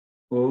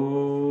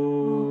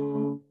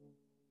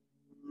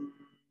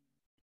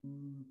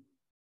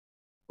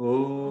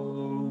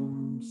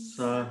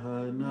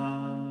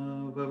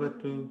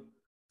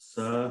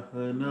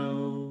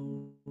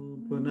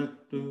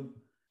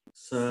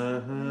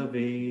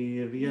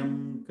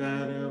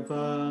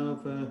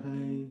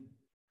vavahai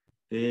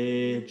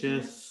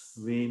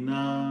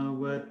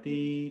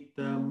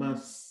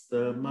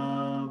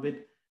tejasvinavaditamastamavit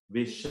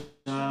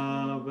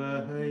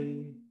vishavahai.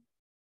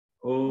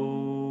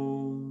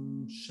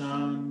 Om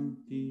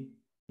Shanti,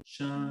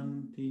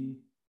 Shanti,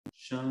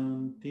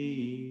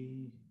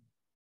 Shanti.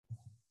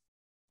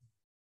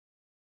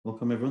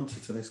 Welcome everyone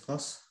to today's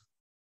class.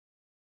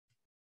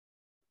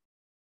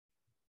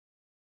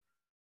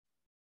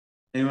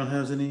 Anyone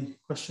has any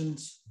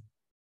questions?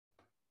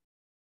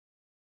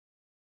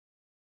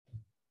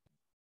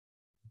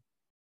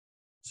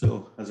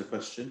 So, has a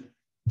question.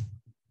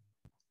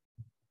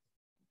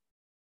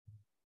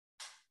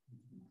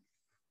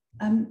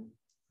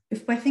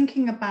 If we're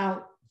thinking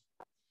about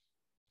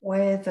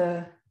where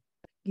the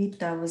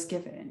Gita was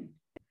given,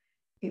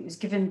 it was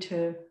given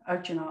to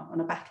Arjuna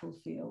on a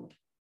battlefield,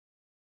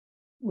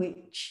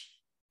 which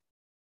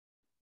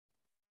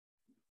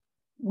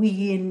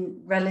we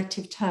in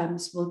relative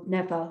terms will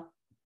never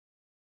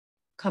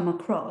come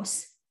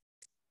across.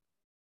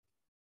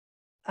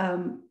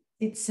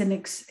 It's an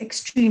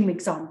extreme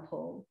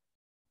example.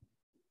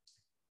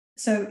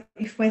 So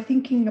if we're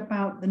thinking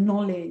about the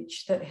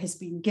knowledge that has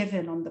been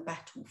given on the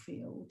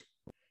battlefield,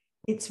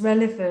 it's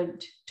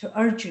relevant to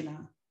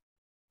Arjuna,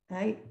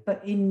 right?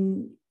 But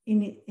in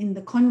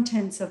the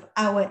contents of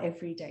our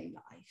everyday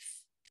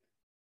life,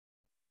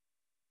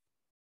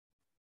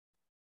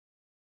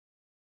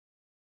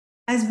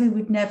 as we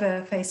would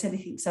never face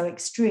anything so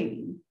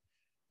extreme,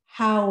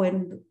 how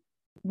and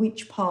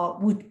which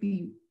part would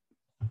be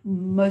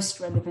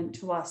most relevant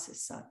to us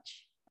as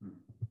such?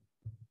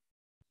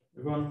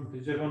 Did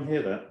everyone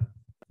hear that?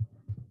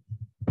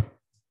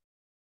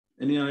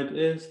 Any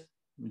ideas?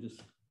 Let me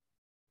just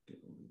get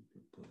all these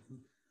people.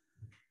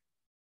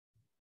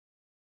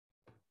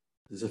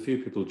 There's a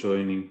few people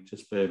joining.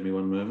 Just bear with me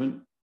one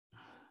moment.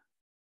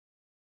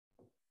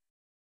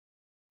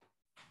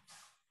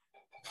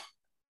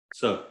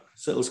 So,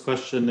 Siddle's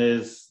question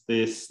is,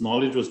 this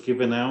knowledge was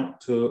given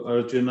out to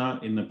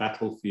Arjuna in the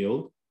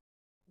battlefield,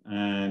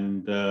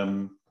 and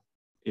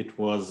it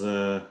was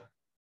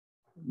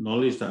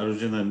knowledge that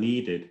Arjuna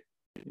needed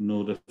in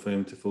order for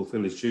him to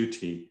fulfill his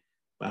duty.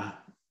 But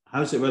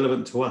how is it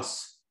relevant to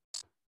us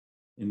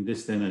in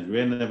this day and age?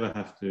 We never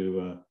have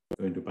to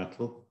go into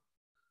battle.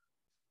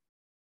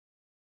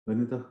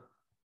 Vanita?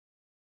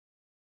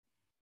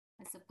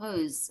 I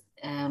suppose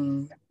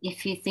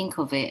if you think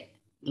of it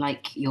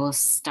like you're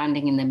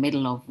standing in the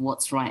middle of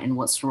what's right and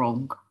what's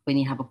wrong when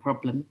you have a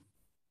problem,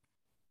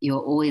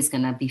 you're always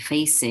going to be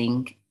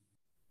facing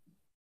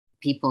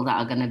people that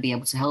are going to be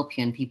able to help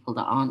you and people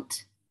that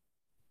aren't.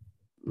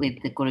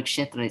 With the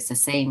Kurukshetra, it's the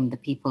same, the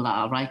people that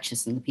are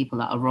righteous and the people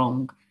that are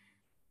wrong.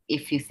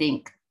 If you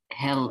think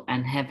hell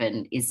and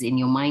heaven is in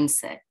your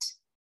mindset,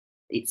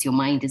 it's your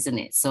mind, isn't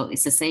it? So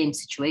it's the same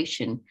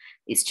situation.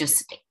 It's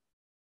just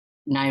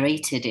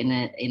narrated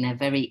in a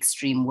very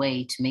extreme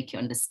way to make you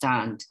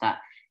understand that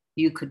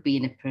you could be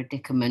in a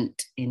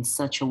predicament in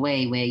such a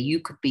way where you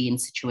could be in a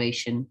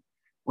situation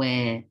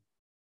where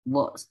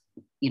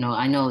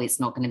I know it's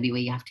not going to be where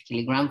you have to kill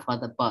your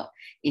grandfather, but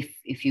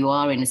if you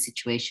are in a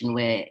situation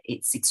where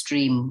it's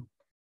extreme,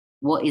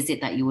 what is it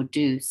that you would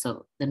do?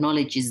 So the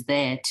knowledge is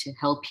there to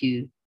help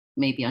you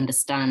maybe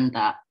understand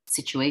that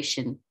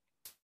situation,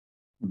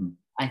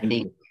 I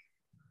think.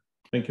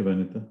 Thank you,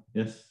 Vanita.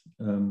 Yes,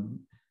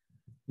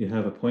 you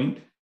have a point.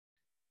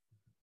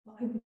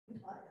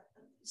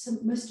 So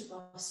most of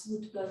us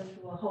would go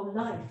through a whole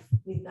life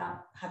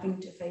without having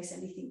to face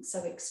anything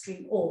so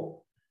extreme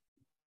or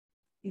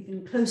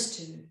even close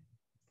to.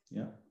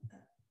 Yeah.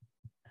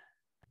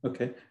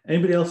 Okay.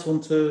 Anybody else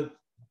want to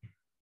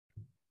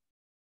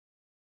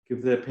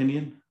give their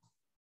opinion?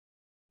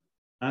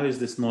 How is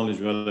this knowledge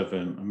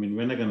relevant? I mean,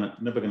 we're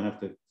never gonna have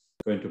to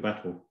go into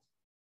battle.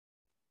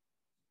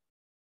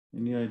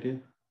 Any idea?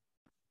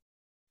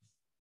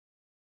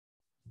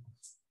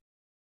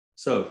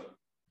 So,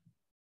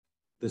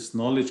 this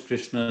knowledge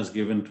Krishna has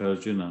given to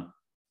Arjuna.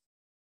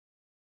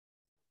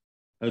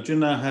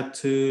 Arjuna had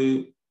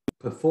to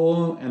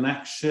perform an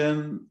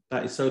action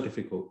that is so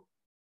difficult.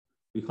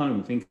 We can't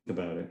even think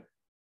about it.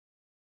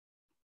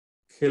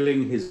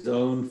 Killing his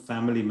own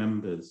family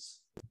members.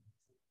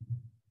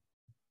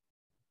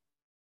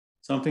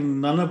 Something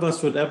none of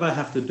us would ever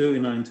have to do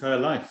in our entire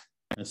life,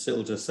 as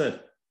Sittle just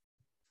said.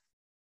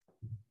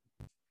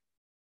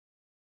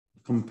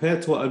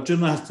 Compared to what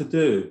Arjuna has to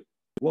do,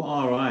 what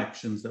are our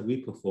actions that we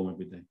perform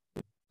every day?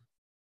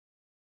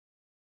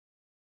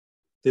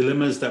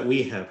 Dilemmas that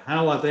we have,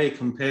 how are they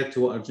compared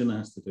to what Arjuna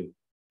has to do?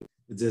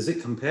 Does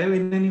it compare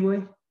in any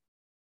way?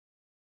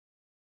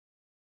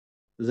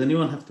 Does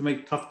anyone have to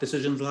make tough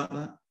decisions like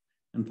that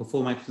and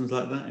perform actions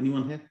like that?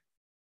 Anyone here?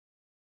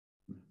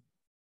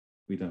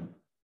 We don't.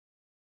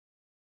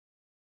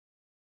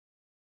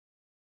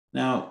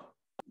 Now,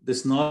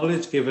 this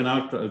knowledge given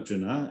out to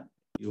Arjuna,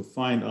 you'll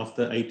find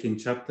after 18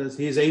 chapters,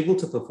 he is able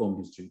to perform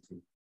his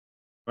duty.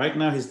 Right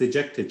now, he's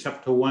dejected.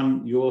 Chapter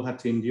 1, you all had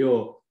to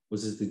endure,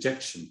 was his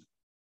dejection.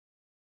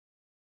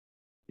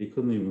 He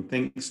couldn't even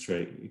think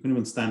straight. He couldn't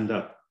even stand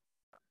up.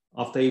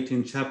 after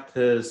 18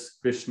 chapters,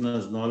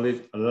 Krishna's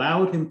knowledge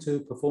allowed him to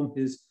perform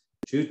his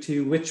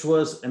duty, which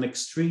was an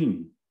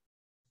extreme.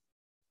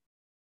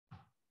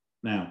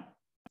 Now,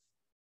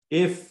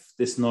 if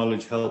this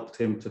knowledge helped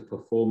him to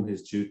perform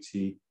his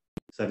duty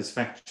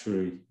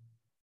satisfactorily,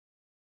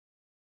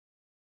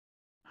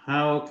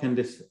 how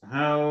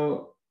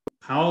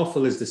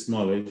powerful is this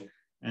knowledge?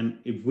 And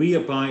if we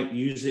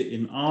use it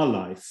in our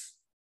life,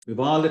 with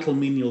our little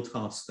menial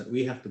tasks that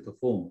we have to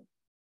perform,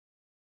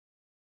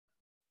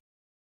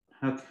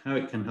 how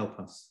it can help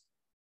us.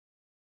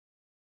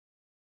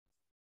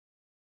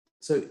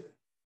 So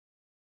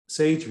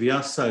Sage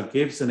Vyasa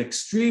gives an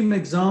extreme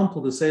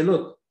example to say,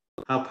 look,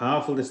 how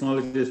powerful this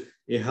knowledge is.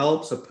 It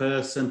helps a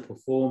person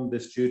perform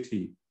this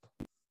duty.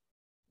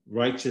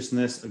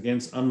 Righteousness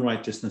against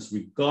unrighteousness,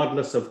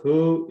 regardless of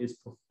who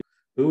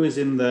is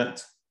in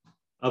that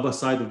other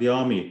side of the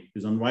army,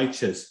 who's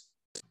unrighteous.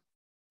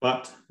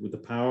 But with the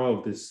power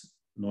of this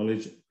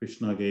knowledge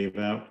Krishna gave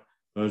out,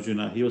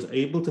 Arjuna, he was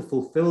able to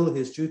fulfill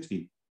his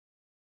duty.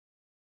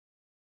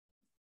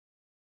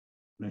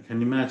 Now,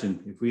 can you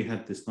imagine if we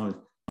had this knowledge?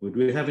 Would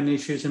we have any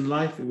issues in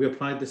life if we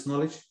applied this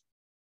knowledge?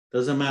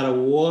 Doesn't matter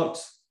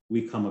what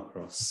we come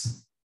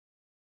across.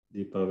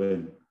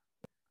 Deepaven.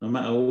 No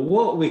matter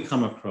what we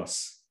come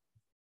across.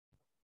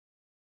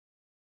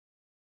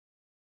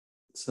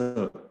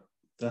 So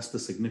that's the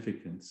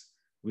significance.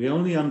 We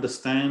only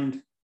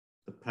understand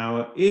the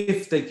power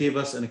if they give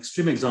us an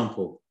extreme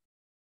example.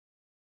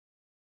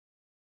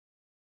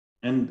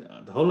 And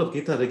the whole of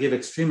Gita, they give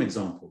extreme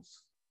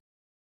examples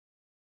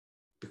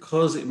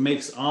because it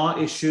makes our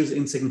issues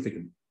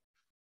insignificant.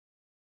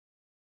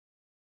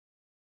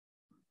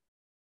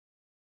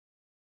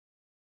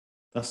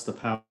 That's the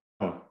power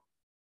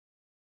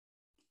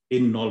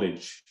in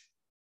knowledge,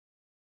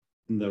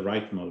 in the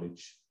right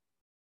knowledge,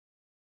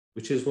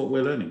 which is what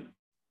we're learning.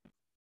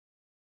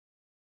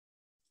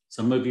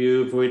 Some of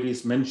you have already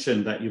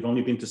mentioned that you've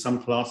only been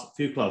to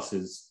few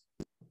classes,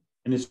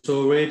 and it's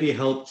already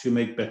helped you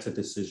make better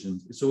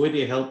decisions. It's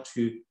already helped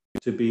you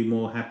to be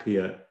more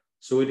happier.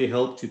 It's already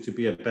helped you to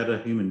be a better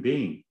human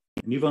being.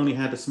 And you've only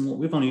had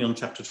we've only on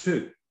chapter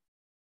 2.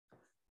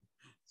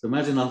 So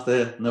imagine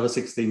after another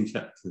 16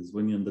 chapters,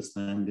 when you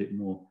understand it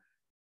more,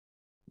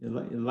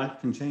 your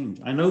life can change.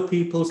 I know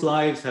people's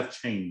lives have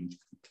changed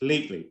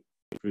completely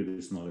through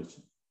this knowledge.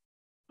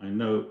 I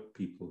know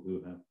people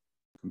who have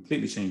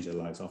completely changed their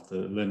lives after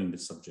learning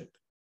this subject.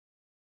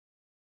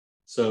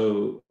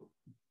 So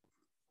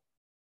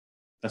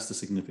that's the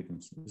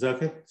significance. Is that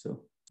okay?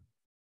 So,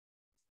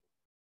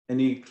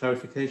 any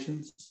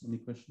clarifications? Any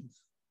questions?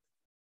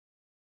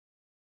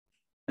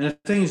 And the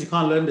thing is, you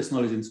can't learn this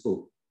knowledge in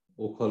school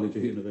or college or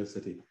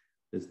university.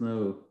 There's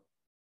no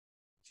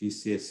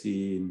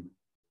GCSE in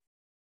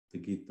the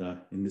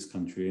Gita in this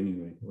country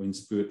anyway, or in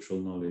spiritual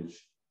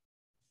knowledge.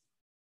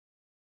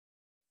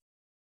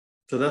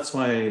 So that's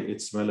why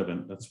it's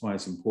relevant. That's why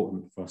it's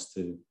important for us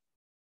to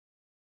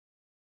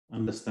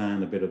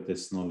understand a bit of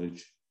this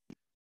knowledge.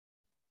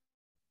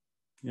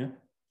 Yeah,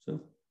 so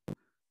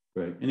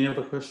great. Any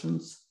other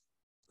questions?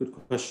 Good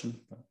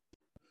question.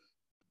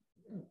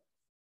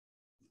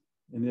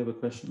 Any other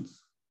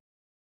questions?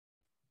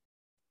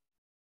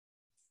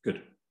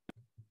 Good.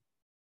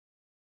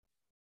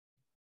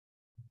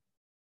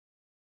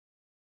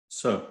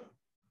 So,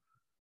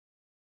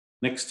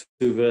 next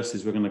 2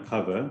 verses we're going to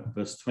cover,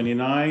 verse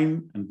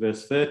 29 and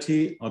verse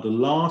 30, are the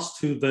last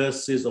 2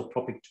 verses of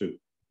topic 2.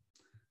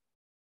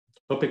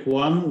 Topic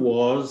 1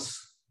 was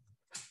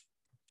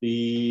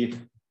what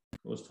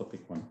was topic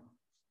 1?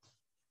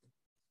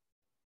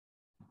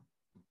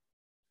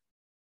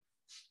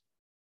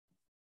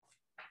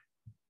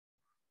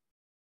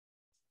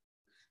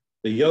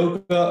 The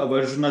yoga of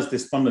Arjuna's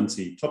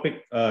despondency.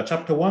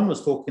 Chapter 1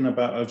 was talking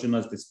about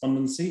Arjuna's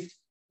despondency.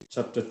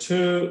 Chapter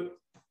 2,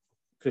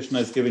 Krishna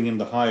is giving him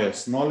the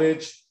highest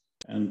knowledge.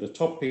 And the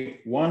topic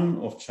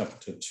 1 of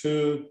chapter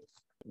 2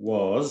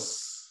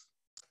 was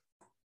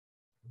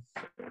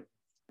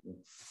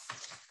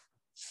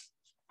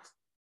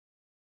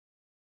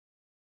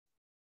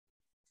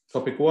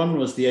topic 1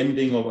 was the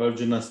ending of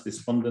Arjuna's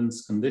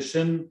despondence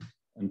condition.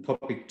 And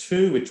topic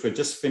 2, which we're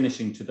just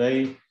finishing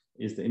today,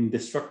 is the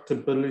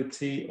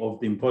indestructibility of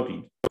the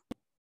embodied.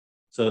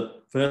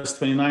 So verse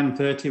 29 and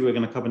 30 we're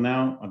going to cover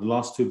now are the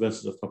last 2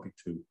 verses of topic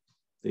 2.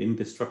 The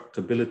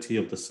indestructibility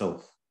of the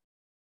self,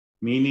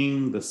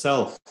 meaning the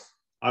self,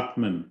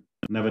 Atman,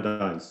 never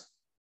dies.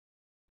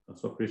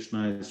 That's what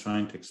Krishna is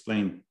trying to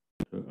explain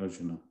to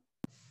Arjuna.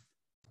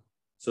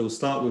 So we'll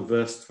start with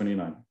verse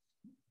 29.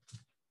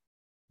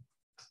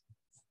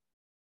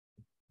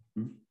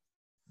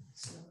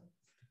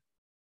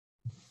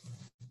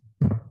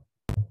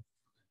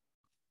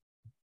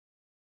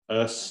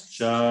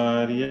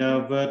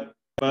 Ascharyavat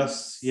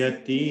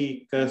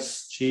pasyati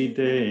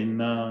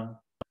kaschidena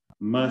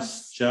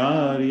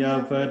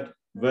mascharyavat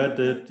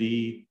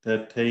vadati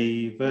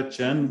tathaiva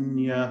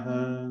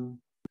chanyaha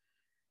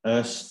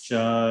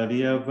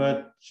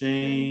ascharyavat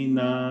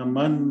jaina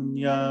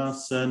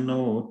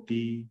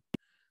manyasanoti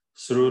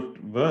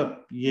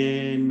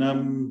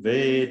Srutvapyenam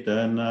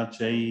vedana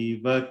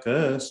chaiva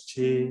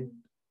kaschid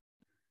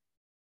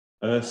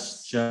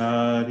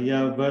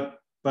ascharyavat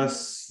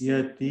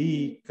pasyati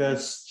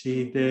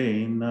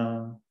kaschidena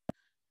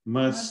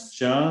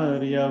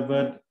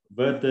mascharyavat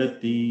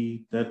vadati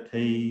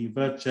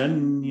tathaiva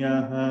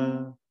chanyaha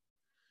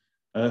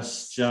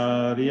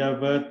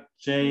ascharyavat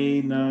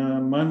jaina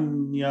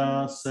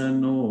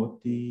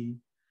manyasanoti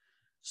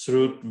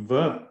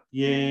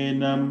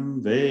Srutvapyenam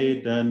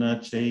vedana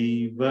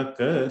chaiva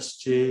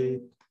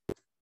kaschid.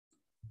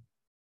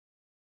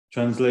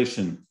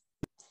 Translation.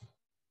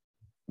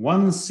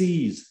 One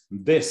sees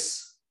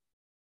this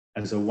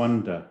as a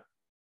wonder,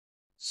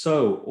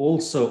 so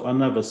also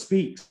another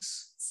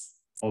speaks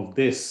of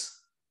this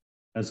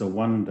as a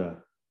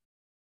wonder.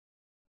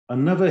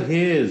 Another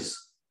hears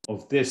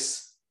of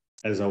this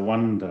as a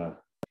wonder.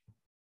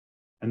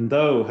 And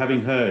though,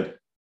 having heard,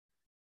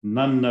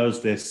 none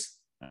knows this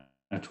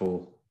at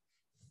all.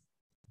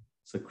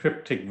 It's a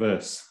cryptic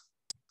verse.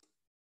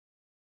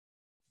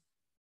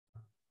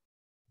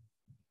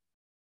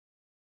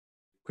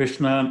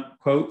 Krishna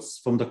quotes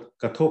from the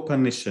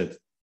Kathopanishad.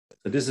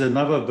 So this is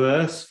another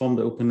verse from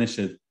the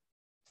Upanishad.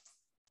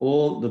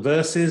 All the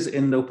verses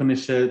in the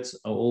Upanishads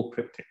are all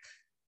cryptic.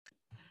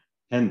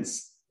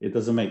 Hence, it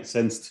doesn't make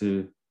sense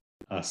to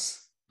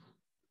us.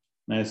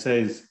 Now it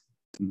says,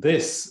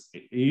 this,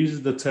 it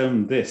uses the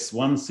term this.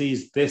 One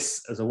sees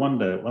this as a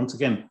wonder. Once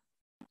again,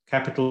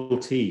 capital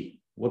T.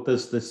 What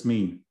does this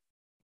mean?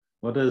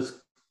 What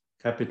does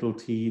capital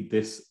T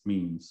this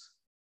means?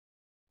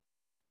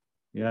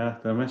 Yeah,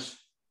 Dharmesh?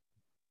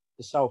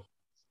 The self.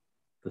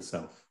 The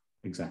self,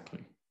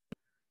 exactly.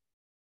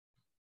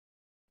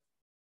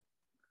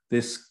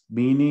 This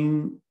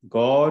meaning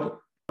God,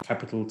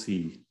 capital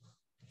T.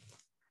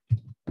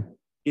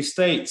 He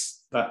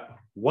states that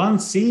one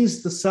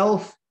sees the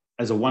self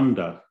as a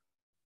wonder.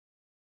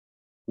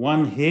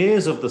 One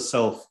hears of the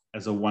self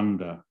as a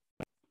wonder.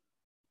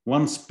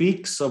 One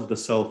speaks of the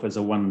self as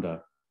a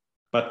wonder,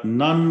 but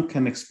none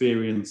can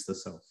experience the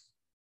self.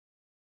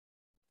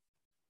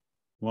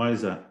 Why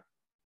is that?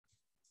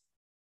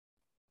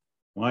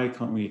 Why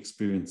can't we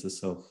experience the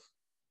self?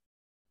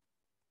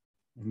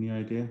 Any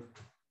idea?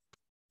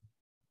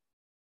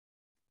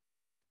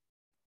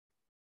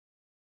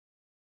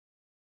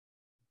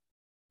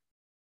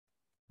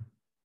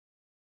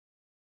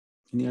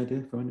 Any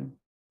idea from anyone?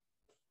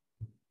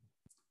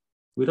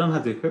 We don't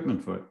have the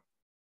equipment for it.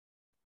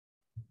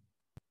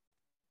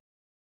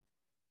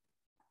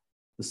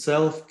 The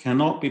self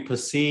cannot be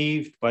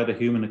perceived by the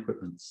human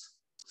equipments.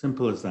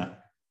 Simple as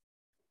that.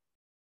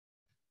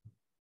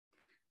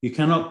 You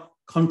cannot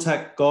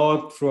contact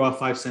God through our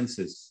five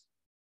senses.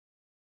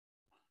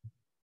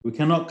 We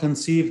cannot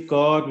conceive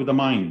God with the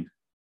mind.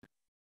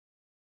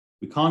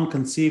 We can't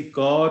conceive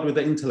God with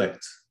the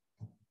intellect.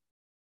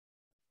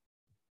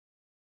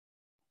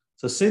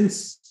 So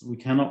since we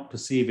cannot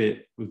perceive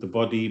it with the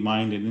body,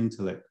 mind, and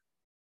intellect,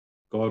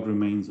 God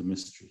remains a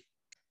mystery,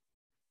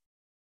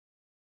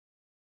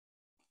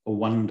 a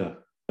wonder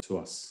to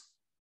us.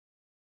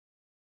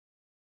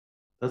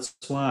 That's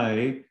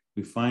why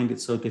we find it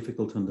so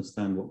difficult to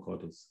understand what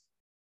God is.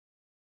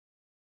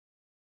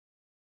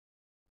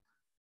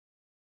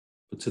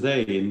 But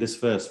today, in this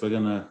verse, we're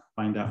going to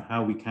find out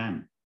how we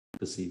can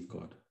perceive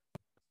God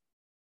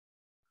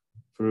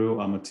through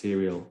our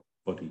material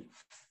body.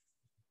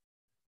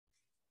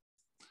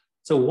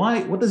 So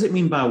what does it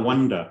mean by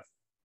wonder?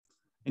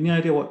 Any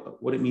idea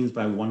what it means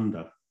by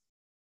wonder?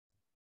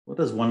 What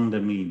does wonder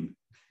mean?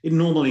 In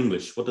normal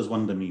English, what does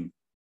wonder mean?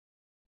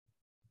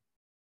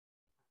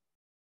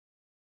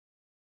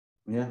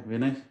 Yeah,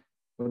 Vinay,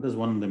 what does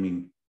wonder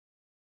mean?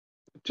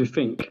 To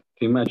think,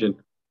 to imagine.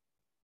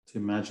 To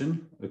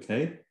imagine,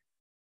 okay.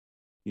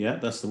 Yeah,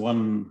 that's the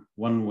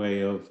one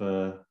way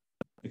of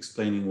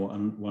explaining what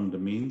wonder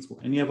means.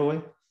 Any other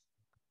way?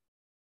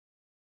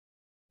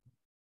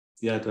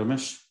 Yeah,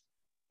 Dharmesh?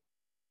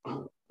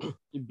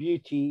 The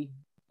beauty,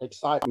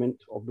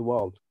 excitement of the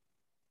world.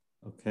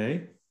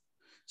 Okay.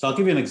 So I'll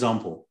give you an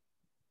example.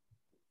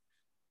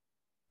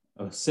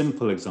 A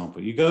simple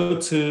example. You go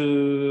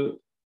to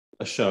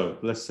a show,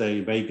 let's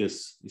say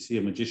Vegas, you see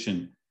a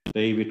magician,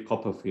 David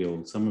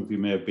Copperfield. Some of you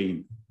may have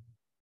been.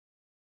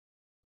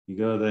 You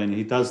go there and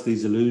he does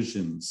these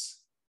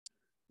illusions.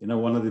 You know,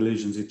 one of the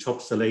illusions, he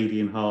chops the lady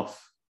in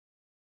half.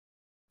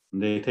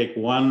 And they take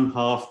one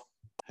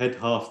head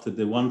half to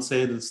the one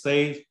side of the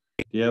stage,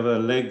 the other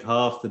leg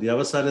half to the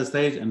other side of the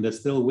stage, and they're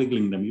still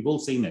wiggling them. You've all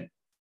seen it.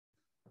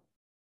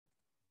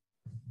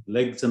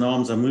 Legs and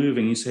arms are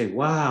moving. You say,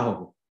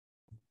 wow,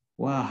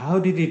 how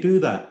did he do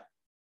that?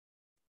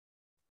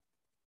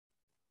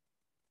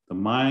 The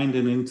mind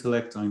and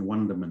intellect are in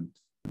wonderment.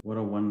 What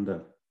a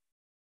wonder.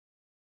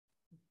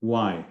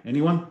 Why?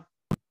 Anyone?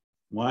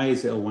 Why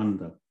is it a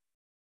wonder?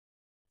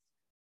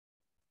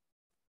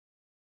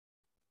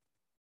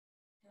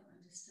 Don't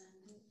understand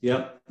it.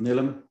 Yeah,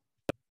 Nilam?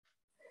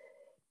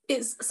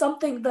 It's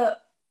something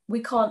that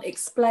we can't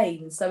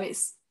explain. So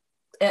it's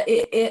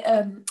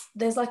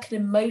there's like an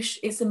emotion.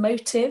 It's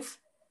emotive,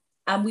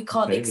 and we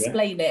can't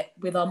explain it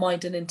with our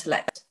mind and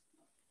intellect.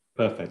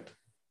 Perfect.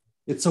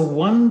 It's a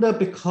wonder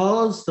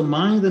because the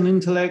mind and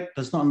intellect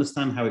does not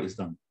understand how it is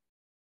done.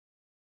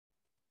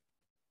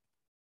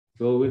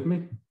 Go with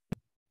me?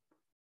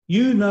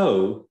 You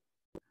know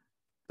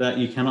that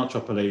you cannot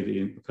chop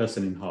a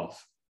person in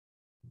half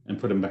and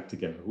put them back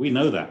together. We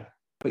know that,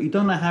 but you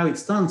don't know how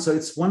it's done. So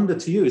it's wonder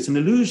to you. It's an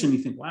illusion. You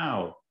think,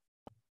 wow,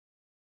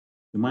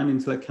 the mind and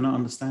intellect cannot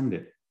understand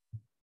it.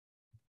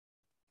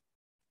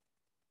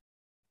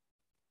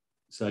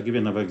 So I'll give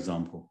you another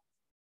example.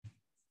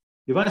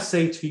 If I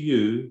say to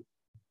you,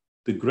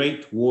 the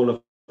Great Wall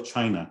of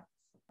China,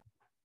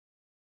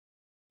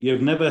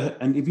 if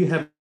you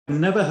have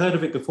never heard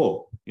of it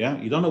before, yeah,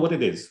 you don't know what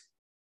it is,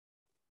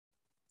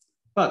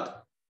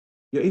 but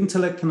your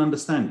intellect can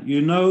understand.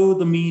 You know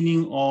the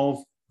meaning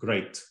of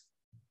great,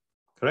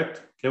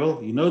 correct,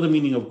 Kevin? You know the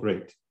meaning of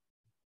great.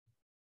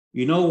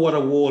 You know what a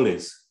wall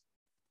is.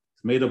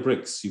 It's made of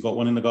bricks. You got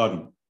one in the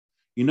garden.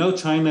 You know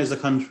China is a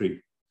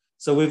country.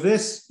 So with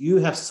this, you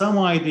have some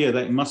idea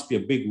that it must be a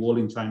big wall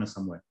in China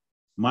somewhere.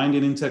 Mind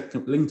and intellect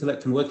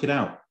can work it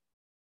out.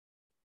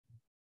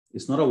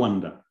 It's not a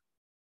wonder.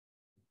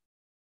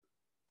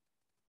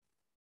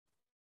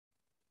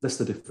 That's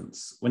the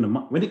difference.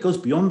 When it goes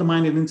beyond the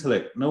mind and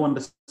intellect, no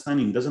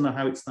understanding, doesn't know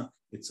how it's done,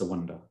 it's a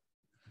wonder.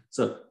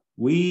 So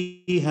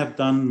we have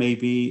done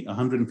maybe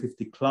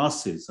 150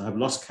 classes. I have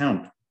lost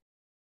count.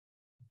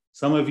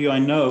 Some of you I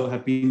know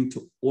have been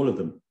to all of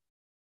them,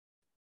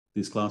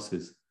 these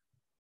classes.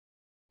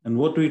 And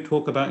what do we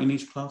talk about in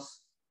each class?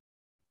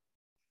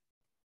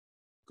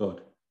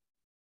 God,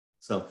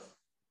 self,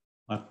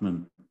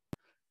 Atman.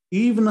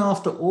 Even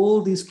after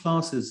all these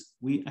classes,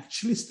 we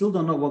actually still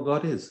don't know what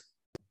God is.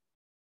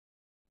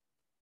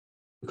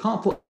 We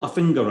can't put a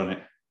finger on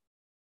it.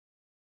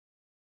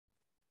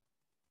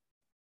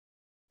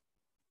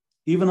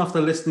 Even after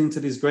listening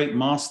to these great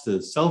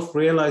masters,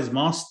 self-realized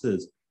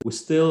masters, we're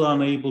still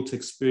unable to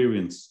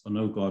experience or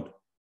know God.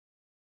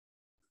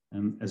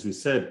 And as we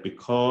said,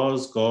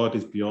 because God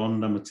is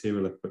beyond our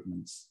material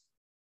equipments,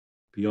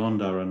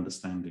 beyond our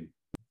understanding.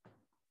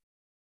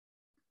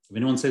 If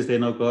anyone says they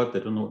know God,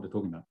 they don't know what they're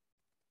talking about.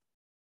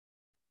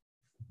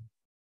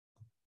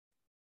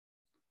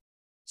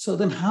 So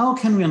then how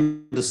can we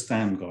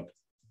understand God?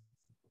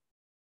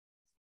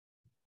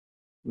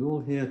 We're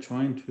all here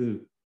trying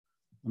to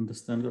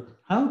understand God.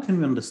 How can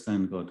we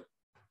understand God?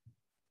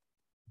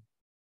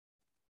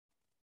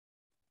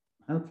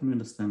 How can we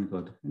understand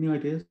God? Any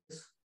ideas?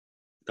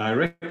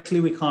 Directly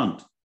we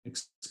can't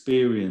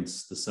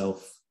experience the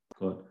self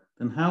God.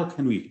 Then how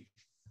can we,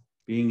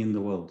 being in the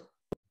world?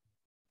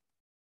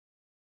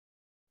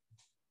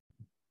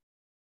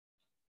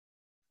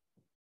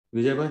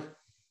 Vijay,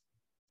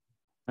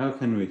 how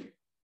can we?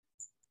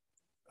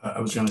 I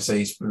was going to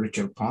say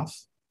spiritual path.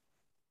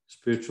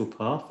 Spiritual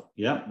path,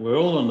 yeah, we're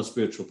all on the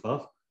spiritual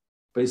path,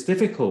 but it's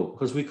difficult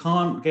because we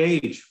can't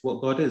gauge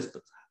what God is.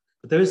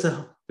 But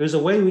there's a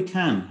way we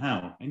can.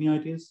 How? Any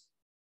ideas?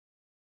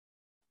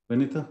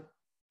 Benita?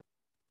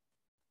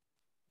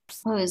 I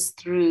suppose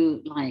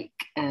through like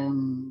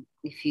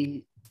if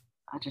you,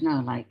 I don't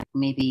know, like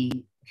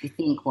maybe if you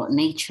think what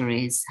nature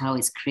is, how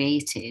it's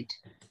created,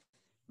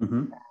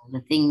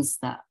 the things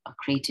that are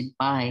created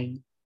by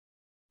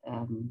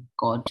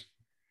God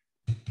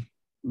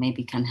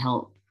maybe can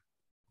help.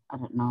 I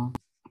don't know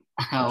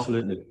how.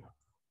 Absolutely.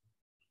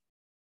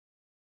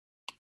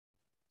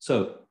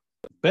 So,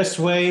 best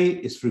way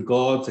is through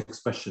God's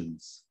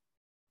expressions,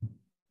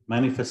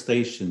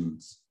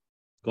 manifestations,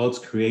 God's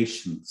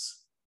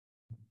creations.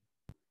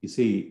 You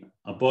see,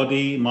 our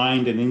body,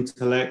 mind, and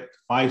intellect,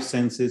 5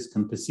 senses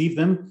can perceive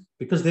them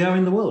because they are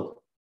in the world.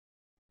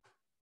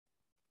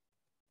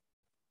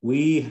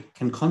 We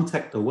can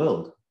contact the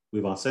world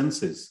with our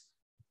senses.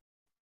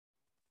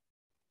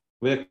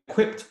 We're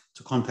equipped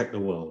to contact the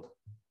world.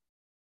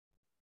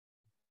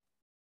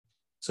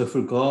 So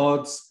through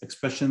God's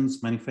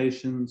expressions,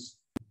 manifestations,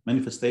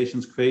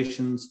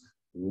 creations,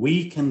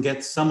 we can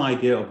get some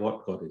idea of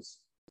what God is.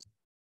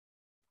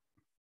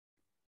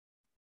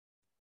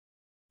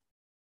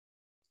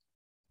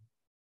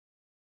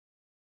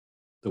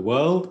 The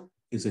world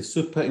is a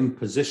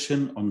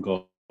superimposition on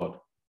God.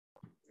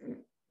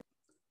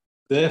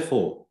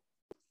 Therefore,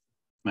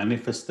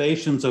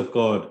 manifestations of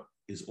God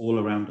is all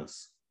around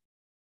us.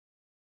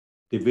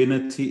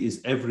 Divinity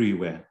is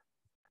everywhere,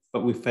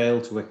 but we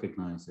fail to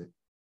recognize it.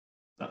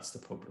 That's the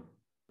problem.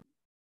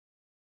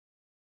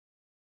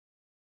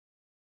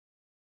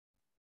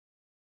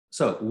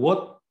 So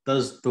what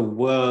does the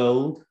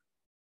world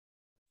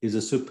is a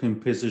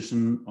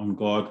superimposition on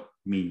God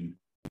mean?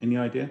 Any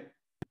idea?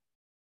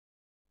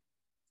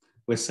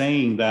 We're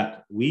saying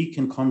that we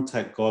can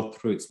contact God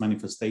through its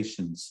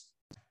manifestations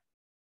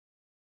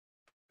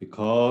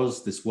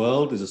because this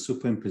world is a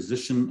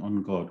superimposition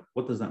on God.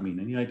 What does that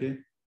mean? Any idea?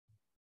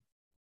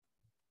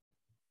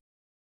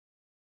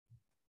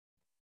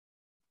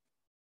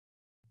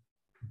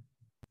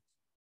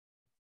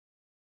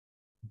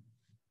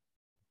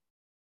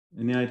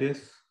 Any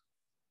ideas?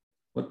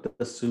 What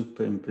does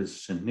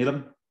superimposition?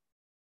 Neelam?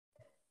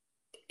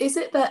 is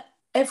it that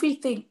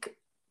everything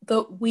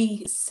that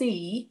we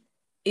see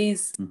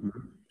is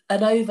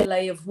an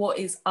overlay of what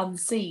is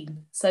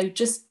unseen? So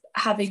just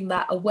having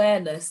that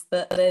awareness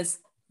that there's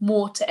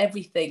more to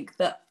everything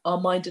that our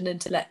mind and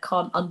intellect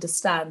can't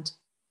understand.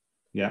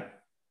 Yeah.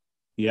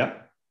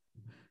 Yep,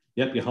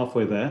 you're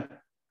halfway there.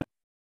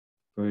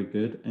 Very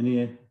good.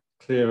 Any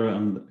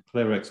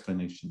clearer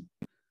explanation?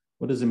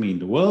 What does it mean?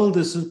 The world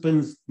is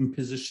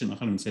superimposition. I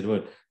can't even say the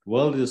word. The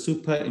world is a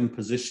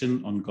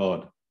superimposition on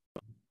God.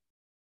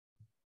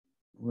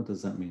 What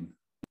does that mean?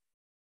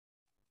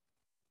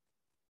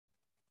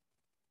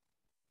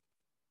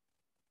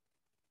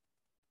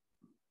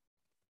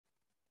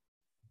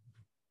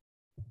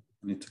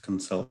 I need to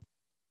consult.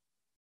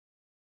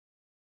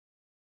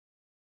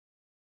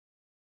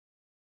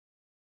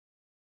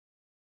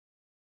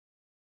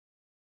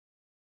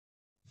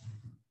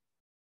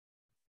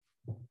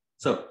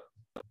 So,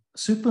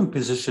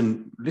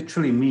 superimposition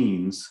literally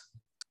means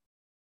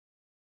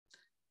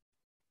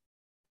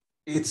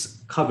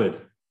it's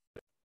covered.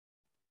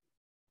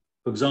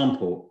 For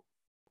example,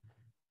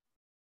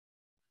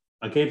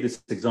 I gave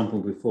this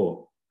example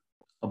before.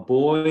 A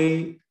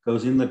boy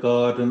goes in the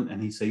garden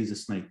and he sees a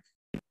snake.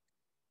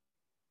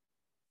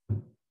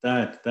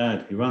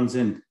 Dad, he runs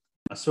in.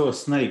 I saw a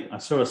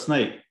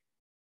snake.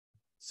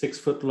 6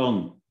 foot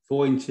long,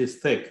 4 inches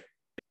thick,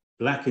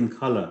 black in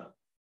color.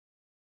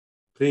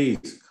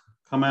 Please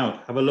come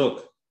out, have a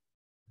look.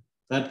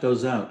 Dad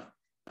goes out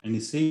and he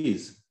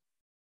sees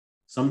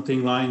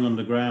something lying on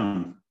the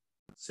ground,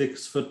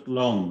 6 foot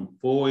long,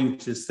 4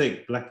 inches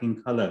thick, black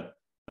in color.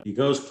 He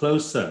goes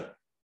closer,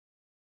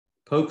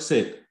 pokes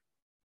it.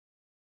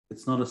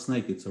 It's not a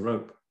snake, it's a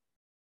rope.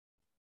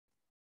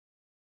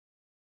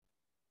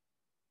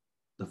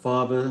 The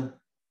father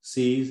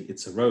sees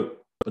it's a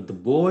rope, but the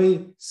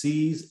boy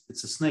sees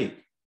it's a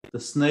snake. The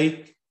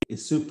snake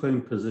is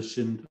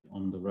superimpositioned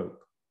on the rope.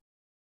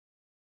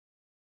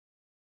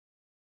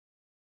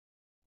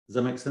 Does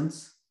that make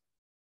sense?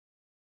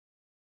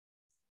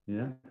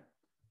 Yeah.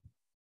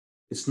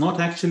 It's not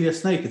actually a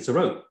snake, it's a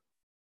rope.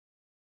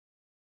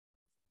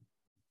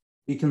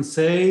 You can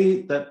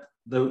say that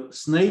the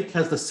snake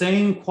has the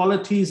same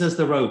qualities as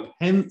the rope,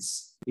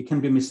 hence it can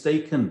be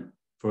mistaken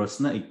for a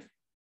snake.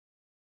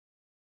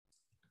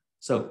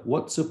 So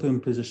what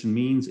superimposition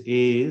means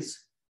is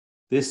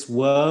this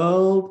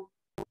world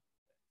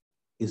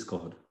is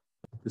God.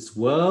 This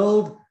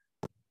world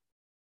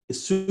is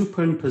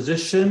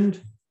superimpositioned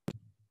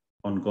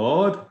on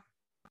God,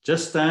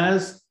 just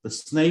as the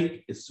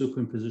snake is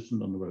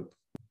superimpositioned on the rope.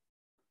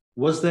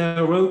 Was there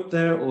a rope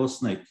there or a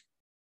snake?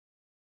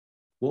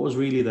 What was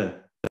really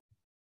there?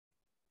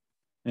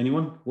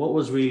 Anyone? What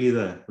was really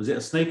there? Was it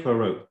a snake or a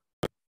rope?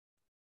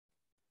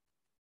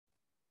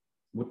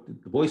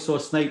 The boy saw a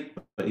snake,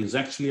 but it was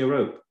actually a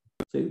rope.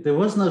 So there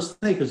was no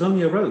snake, it was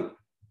only a rope.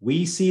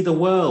 We see the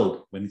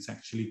world when it's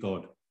actually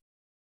God.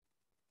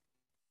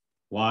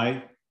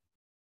 Why?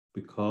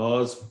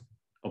 Because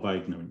of our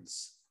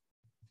ignorance.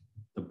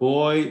 The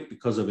boy,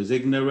 because of his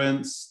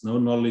ignorance, no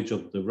knowledge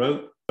of the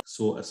rope,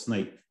 saw a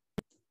snake.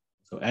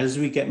 So as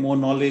we get more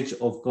knowledge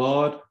of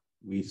God,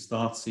 we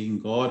start seeing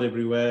God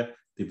everywhere,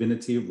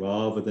 divinity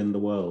rather than the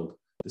world.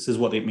 This is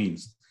what it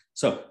means.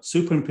 So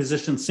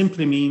superimposition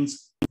simply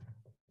means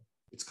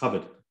it's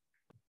covered.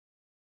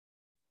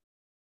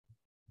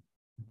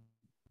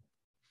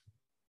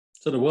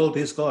 So the world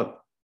is God,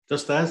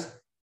 just as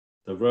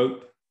the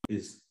rope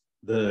is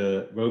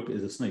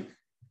a snake.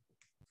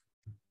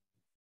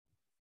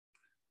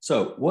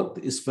 So what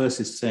this verse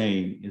is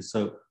saying is,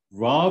 so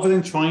rather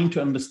than trying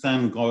to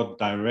understand God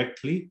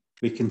directly,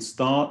 we can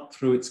start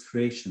through its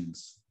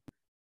creations.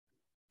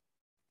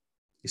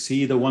 You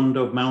see the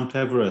wonder of Mount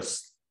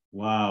Everest.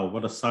 Wow,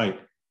 what a sight.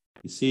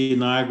 You see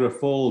Niagara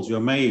Falls, you're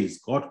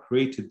amazed. God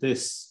created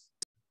this.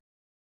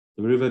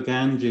 The river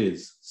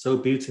Ganges, so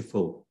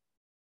beautiful.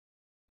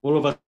 All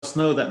of us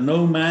know that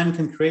no man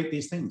can create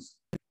these things.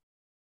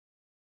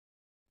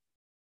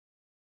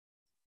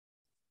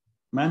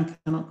 Man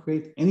cannot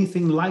create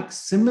anything like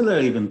similar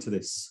even to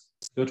this.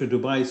 Go to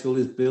Dubai, see all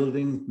these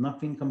buildings,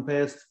 nothing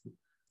compares to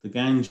the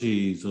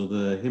Ganges or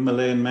the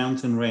Himalayan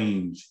mountain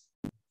range,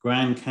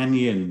 Grand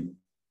Canyon.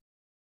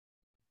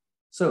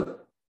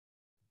 So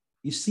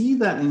you see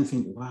that and you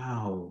think,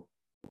 wow,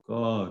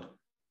 God.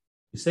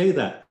 You say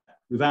that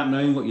without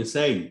knowing what you're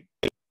saying.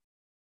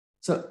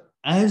 So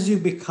as you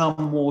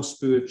become more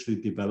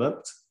spiritually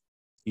developed,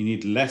 you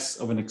need less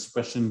of an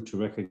expression to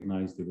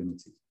recognize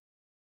divinity.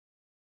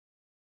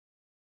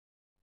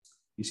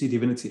 You see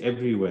divinity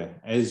everywhere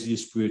as you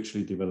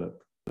spiritually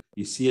develop.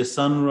 You see a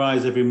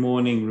sunrise every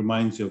morning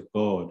reminds you of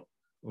God,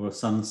 or a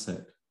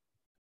sunset.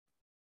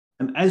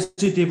 And as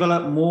you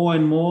develop more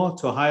and more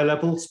to a higher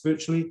level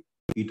spiritually,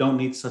 you don't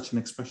need such an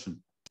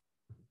expression.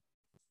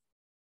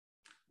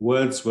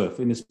 Wordsworth,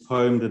 in his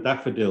poem, The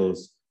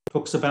Daffodils,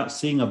 talks about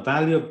seeing a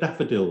valley of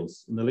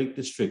daffodils in the Lake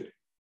District.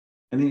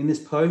 And in his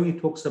poem, he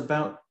talks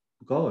about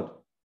God,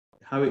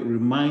 how it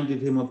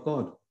reminded him of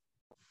God.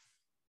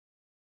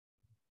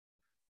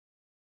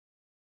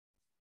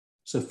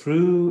 So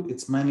through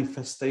its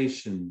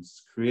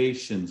manifestations,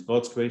 creations,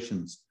 God's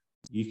creations,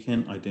 you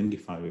can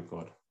identify with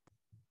God.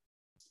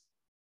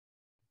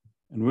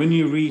 And when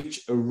you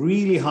reach a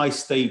really high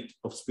state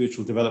of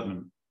spiritual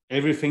development,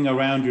 everything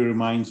around you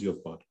reminds you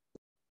of God.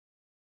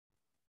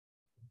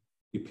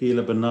 You peel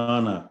a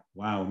banana.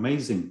 Wow,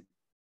 amazing.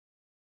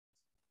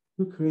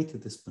 Who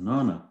created this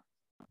banana?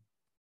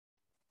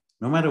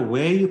 No matter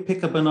where you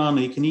pick a banana,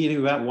 you can eat it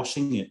without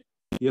washing it.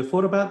 You ever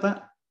thought about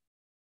that?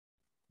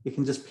 You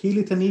can just peel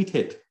it and eat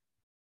it.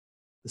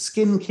 The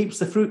skin keeps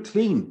the fruit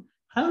clean.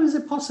 How is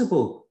it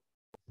possible?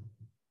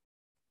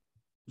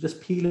 Just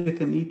peel it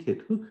and eat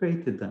it. Who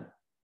created that?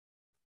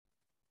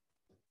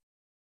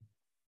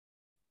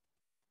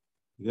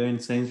 You go in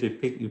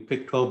Sainsbury's, you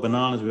pick 12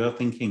 bananas without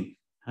thinking,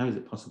 how is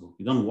it possible?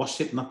 You don't wash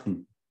it,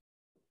 nothing.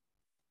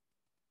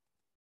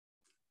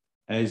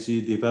 As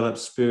you develop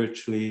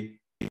spiritually,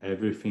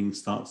 everything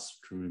starts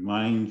to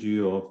remind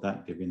you of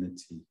that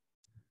divinity.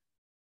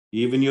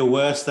 Even your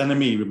worst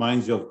enemy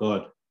reminds you of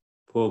God.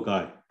 Poor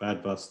guy,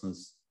 bad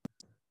business.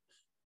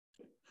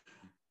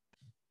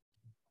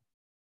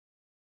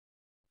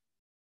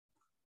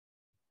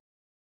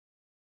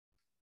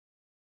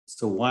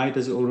 So why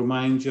does it all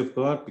remind you of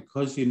God?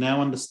 Because you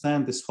now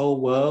understand this whole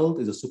world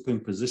is a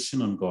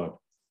superimposition on God.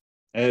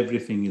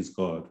 Everything is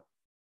God.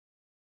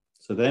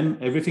 So then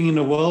everything in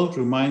the world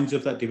reminds you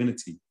of that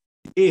divinity,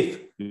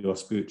 if you are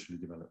spiritually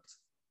developed.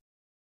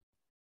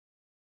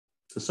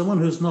 So someone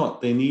who's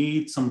not, they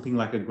need something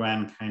like a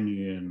Grand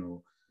Canyon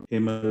or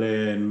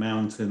Himalayan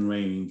mountain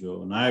range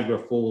or Niagara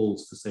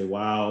Falls to say,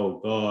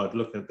 wow, God,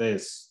 look at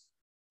this.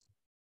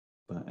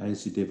 But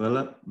as you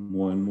develop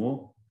more and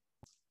more,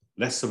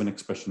 less of an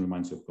expression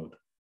reminds you of God.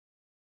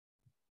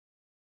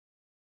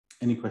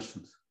 Any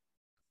questions?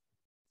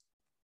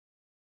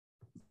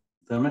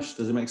 Dharmesh,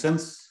 does it make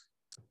sense?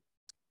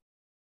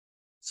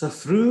 So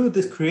through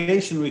this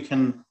creation, we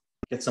can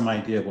get some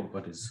idea of what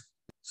God is.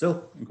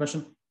 Sil, any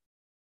question?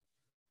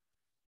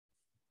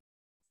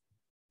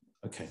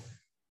 Okay.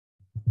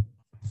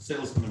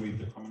 Sil's going to read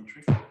the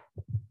commentary.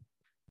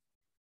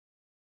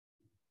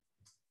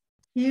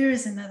 Here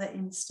is another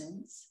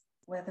instance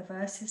where the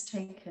verse is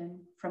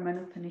taken from an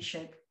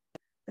Upanishad.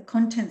 The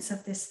contents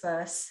of this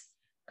verse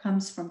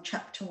comes from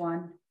chapter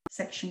 1,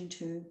 section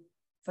 2,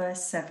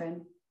 verse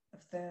 7 of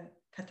the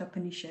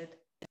Kathopanishad.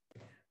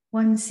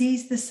 One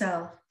sees the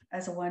self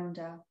as a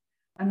wonder,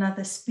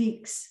 another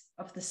speaks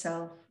of the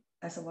self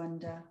as a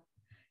wonder,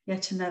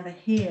 yet another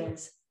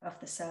hears of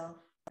the self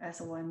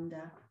as a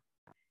wonder.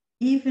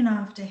 Even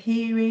after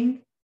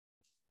hearing,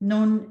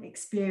 none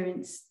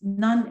experiences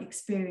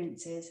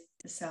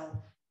the self.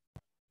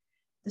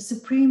 The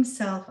supreme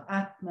self,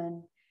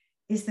 Atman,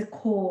 is the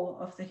core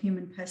of the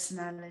human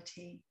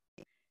personality.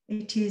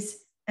 It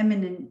is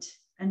eminent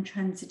and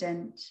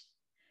transcendent.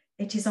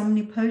 It is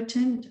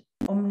omnipotent,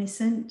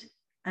 omniscient,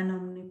 and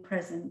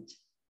omnipresent.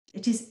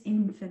 It is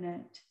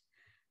infinite,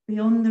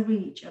 beyond the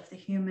reach of the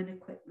human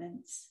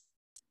equipments.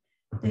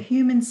 The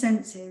human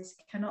senses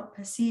cannot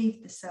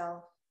perceive the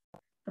self.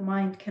 The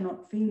mind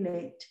cannot feel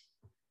it.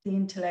 The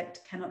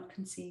intellect cannot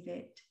conceive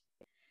it.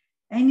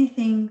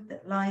 Anything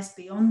that lies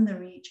beyond the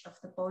reach of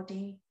the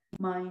body,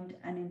 mind,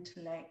 and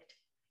intellect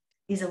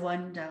is a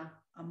wonder,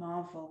 a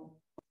marvel.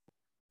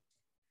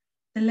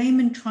 The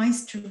layman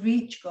tries to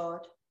reach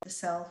God, the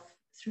self,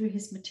 through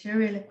his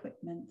material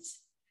equipments.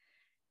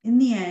 In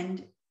the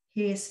end,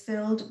 he is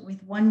filled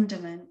with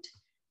wonderment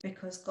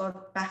because God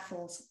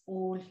baffles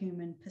all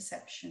human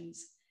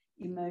perceptions,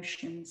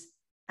 emotions,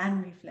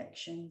 and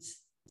reflections.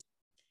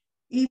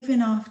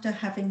 Even after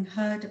having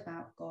heard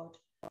about God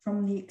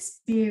from the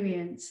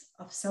experience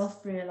of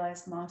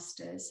self-realized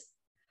masters,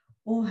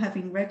 or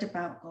having read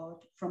about God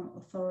from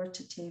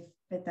authoritative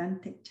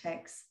Vedantic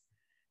texts,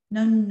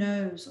 none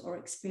knows or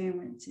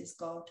experiences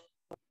God.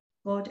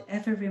 God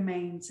ever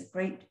remains a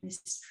great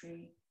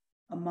mystery,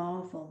 a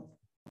marvel,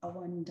 a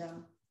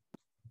wonder.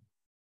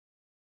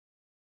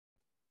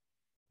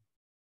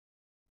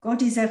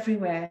 God is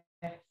everywhere.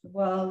 The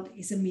world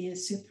is a mere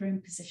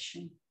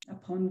superimposition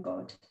upon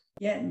God,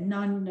 yet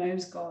none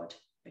knows God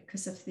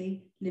because of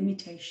the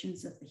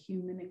limitations of the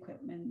human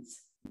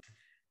equipments.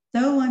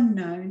 Though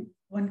unknown,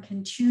 one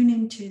can tune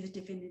into the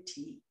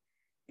divinity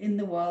in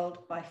the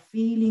world by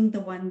feeling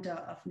the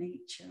wonder of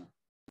nature.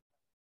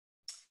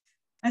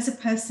 As a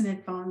person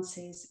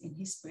advances in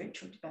his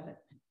spiritual development,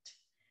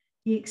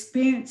 he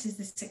experiences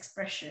this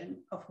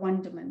expression of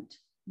wonderment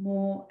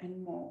more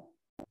and more.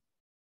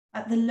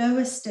 At the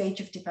lowest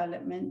stage of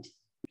development,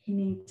 he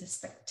needs a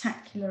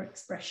spectacular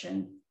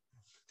expression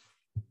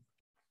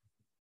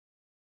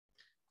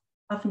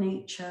of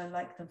nature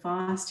like the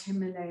vast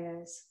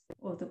Himalayas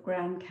or the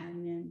Grand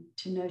Canyon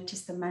to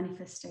notice the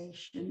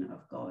manifestation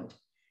of God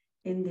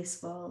in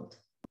this world.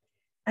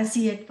 As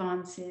he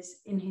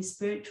advances in his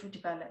spiritual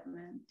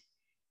development,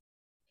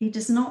 he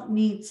does not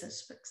need such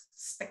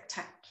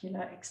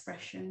spectacular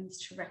expressions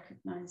to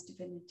recognize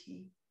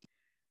divinity.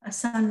 A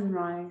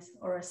sunrise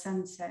or a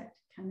sunset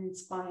can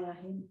inspire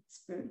him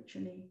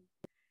spiritually.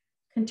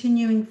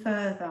 Continuing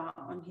further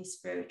on his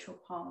spiritual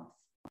path,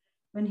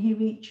 when he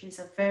reaches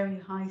a very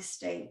high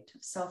state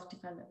of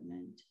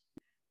self-development,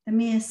 the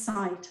mere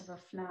sight of a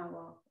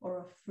flower or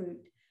a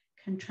fruit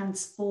can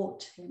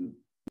transport him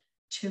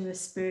to a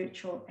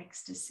spiritual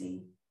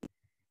ecstasy.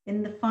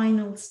 In the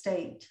final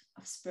state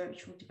of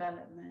spiritual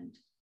development,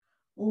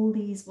 all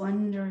these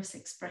wondrous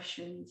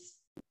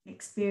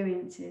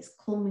experiences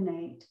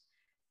culminate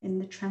in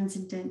the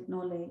transcendent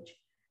knowledge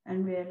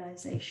and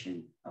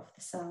realization of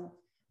the self.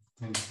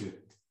 Thank you.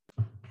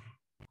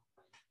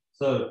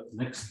 So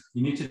next,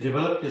 you need to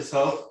develop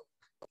yourself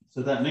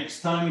so that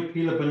next time you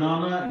peel a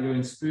banana, you're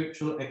in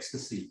spiritual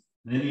ecstasy.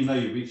 And then you know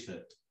you reached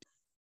it.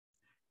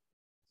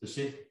 So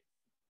see,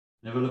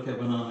 never look at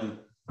banana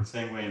the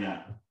same way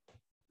now.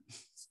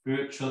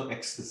 Spiritual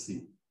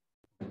ecstasy.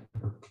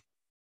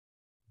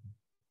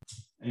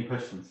 Any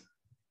questions?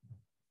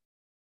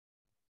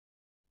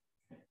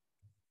 Okay.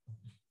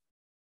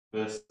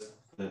 Verse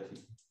 30.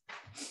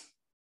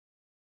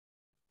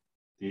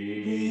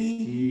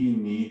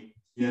 Dehi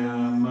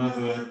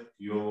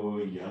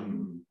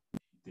nityamavatyoyam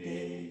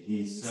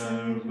Dehi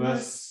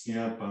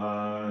sarvasya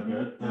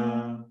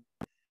bharata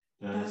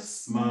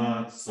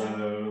Tasmat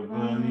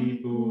sarvani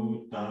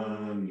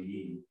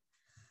bhutani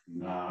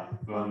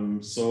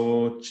Natvam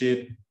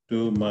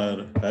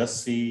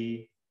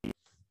sochittumarhasi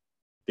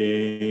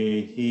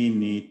Dehi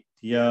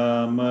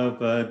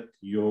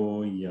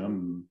nityamavatyoyam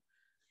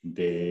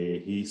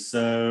Dehi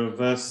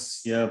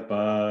sarvasya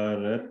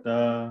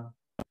bharata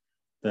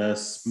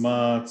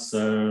Tasmat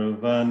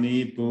sarvani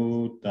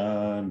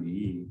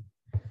bhutani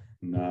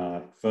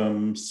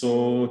Natvam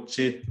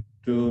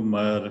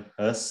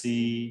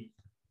sochittumarhasi.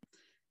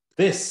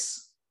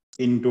 This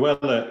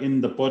indweller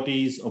in the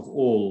bodies of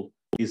all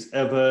is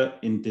ever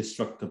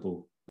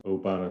indestructible, O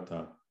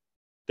Bharata.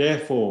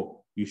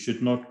 Therefore, you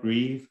should not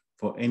grieve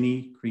for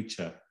any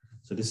creature.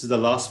 So this is the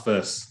last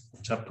verse,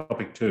 chapter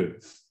topic 2.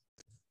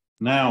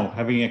 Now,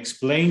 having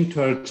explained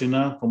to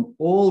Arjuna from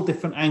all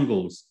different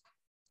angles,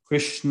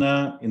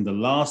 Krishna, in the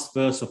last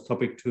verse of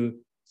topic 2,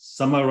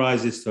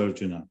 summarizes to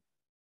Arjuna.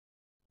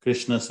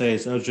 Krishna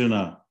says,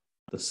 Arjuna,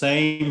 the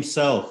same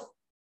self,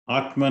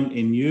 Atman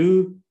in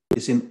you,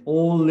 is in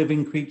all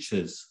living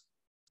creatures.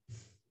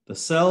 The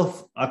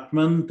self,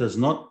 Atman, does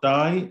not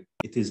die.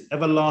 It is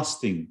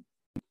everlasting.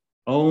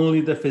 Only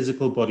the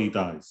physical body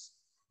dies.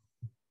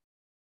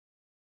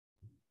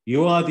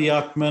 You are the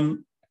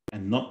Atman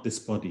and not this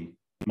body,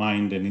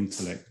 mind and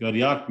intellect. You are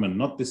the Atman,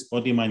 not this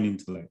body, mind,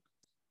 intellect.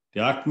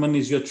 The Atman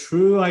is your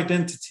true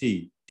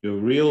identity, your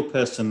real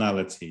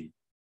personality.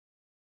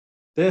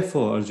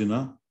 Therefore,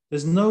 Arjuna,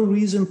 there's no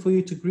reason for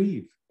you to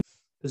grieve.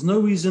 There's no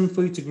reason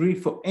for you to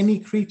grieve for any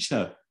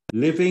creature,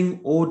 living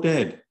or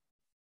dead.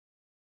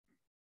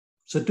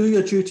 So do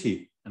your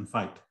duty and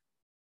fight.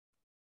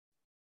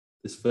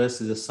 This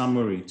verse is a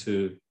summary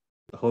to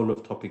the whole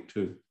of topic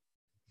 2.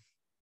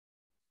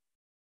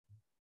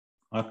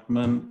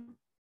 Atman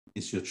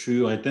is your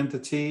true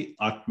identity.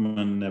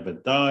 Atman never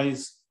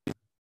dies.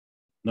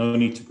 No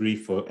need to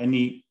grieve for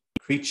any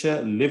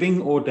creature,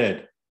 living or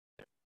dead.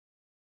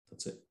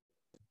 That's it.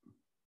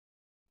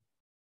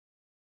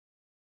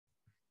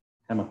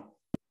 Emma.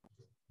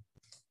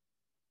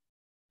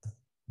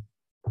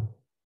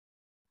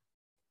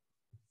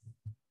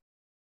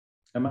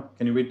 Emma,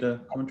 can you read the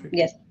commentary?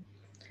 Yes.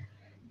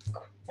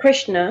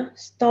 Krishna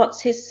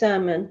starts his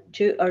sermon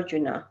to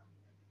Arjuna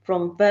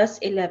from verse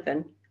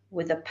 11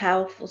 with a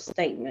powerful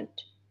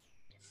statement.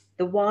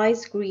 The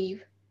wise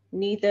grieve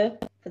neither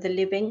for the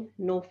living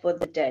nor for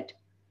the dead.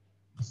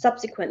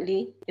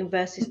 Subsequently, in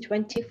verses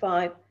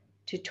 25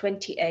 to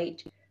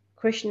 28,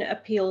 Krishna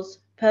appeals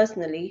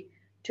personally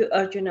to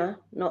Arjuna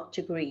not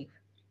to grieve.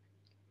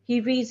 He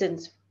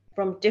reasons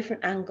from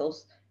different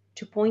angles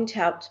to point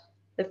out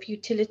the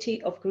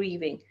futility of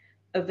grieving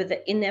over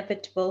the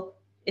inevitable.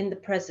 In the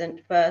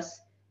present verse,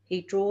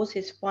 he draws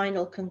his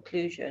final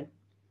conclusion.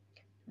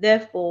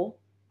 Therefore,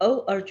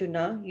 O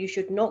Arjuna, you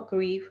should not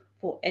grieve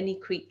for any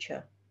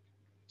creature.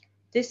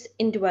 This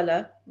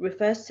indweller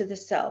refers to the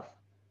self.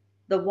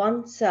 The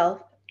one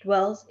self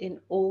dwells in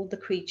all the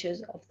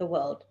creatures of the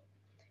world.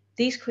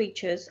 These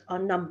creatures are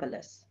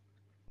numberless.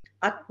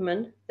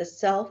 Atman, the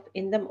self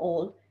in them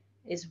all,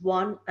 is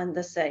one and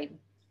the same.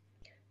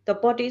 The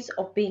bodies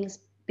of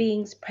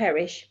beings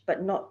perish,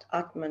 but not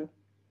Atman.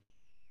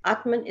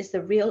 Atman is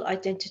the real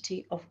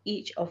identity of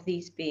each of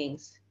these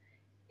beings.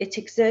 It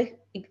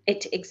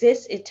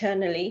exists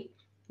eternally.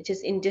 It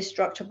is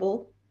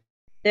indestructible.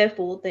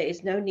 Therefore, there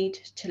is no need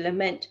to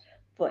lament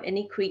for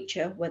any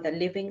creature, whether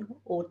living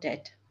or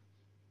dead.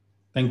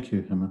 Thank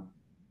you, Emma.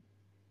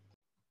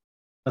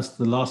 That's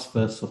the last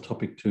verse of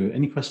topic 2.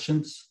 Any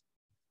questions?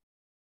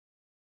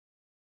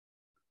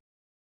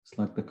 It's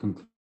like the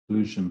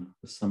conclusion,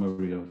 the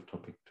summary of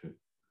topic 2.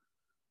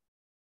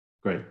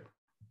 Great.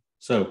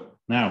 So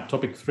now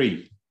topic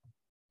 3.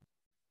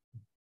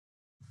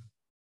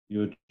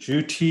 Your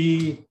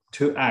duty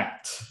to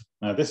act.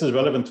 Now this is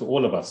relevant to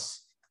all of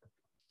us.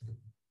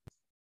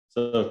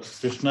 So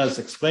Krishna has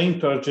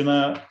explained to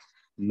Arjuna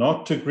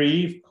not to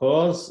grieve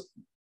because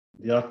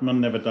the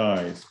Atman never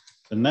dies.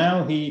 So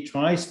now he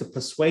tries to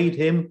persuade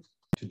him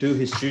to do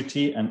his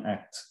duty and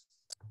act.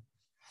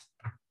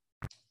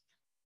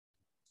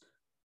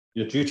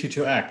 Your duty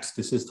to act,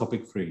 this is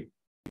topic 3.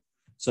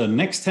 So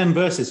next 10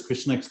 verses,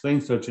 Krishna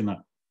explains to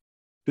Arjuna,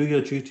 do your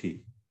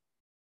duty.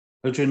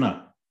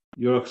 Arjuna,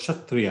 you're a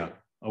Kshatriya,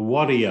 a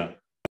warrior.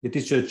 It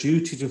is your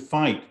duty to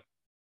fight.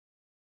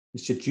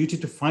 It's your duty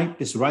to fight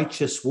this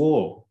righteous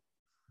war.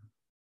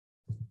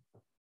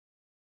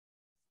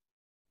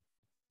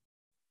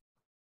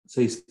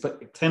 So he's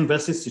 10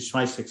 verses he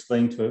tries to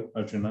explain to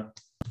Arjuna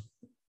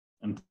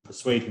and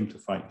persuade him to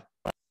fight.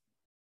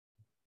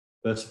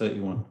 Verse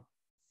 31.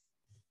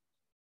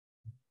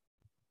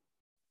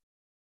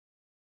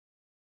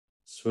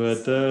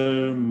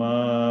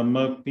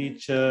 Swadharmamapi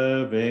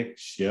cha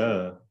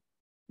vekshya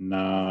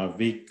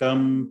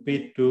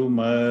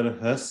navikampitumar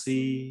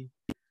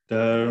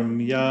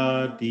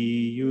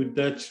dharmyadi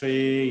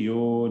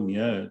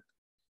yudachreyonyat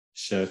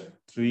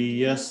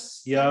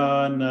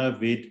kshatriyasya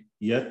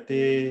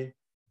navidyate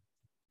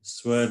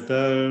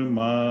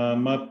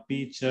swadharmamapi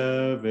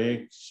cha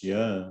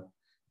vekshya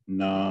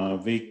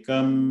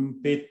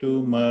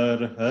navikampitumar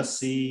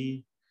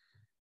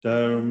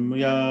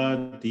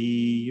dharmyadi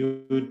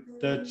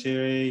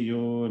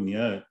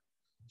yudachreyonyat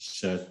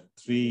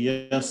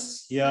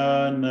kshatriyasya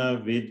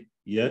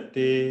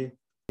navidyate.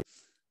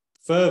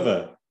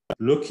 Further,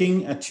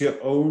 looking at your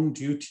own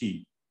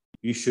duty,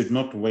 you should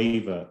not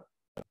waver,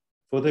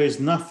 for there is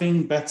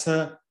nothing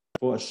better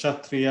for a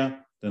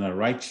Kshatriya than a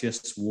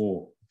righteous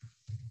war.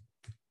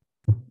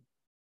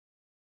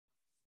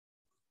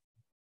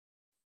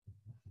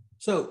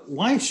 So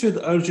why should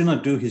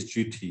Arjuna do his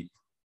duty?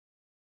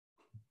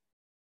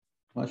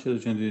 Why should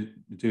Arjuna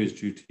do his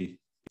duty?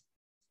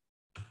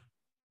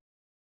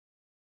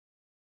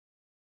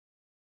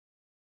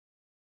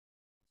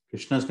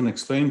 Krishna is going to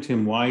explain to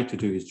him why to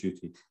do his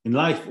duty. In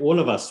life, all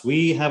of us,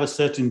 we have a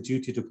certain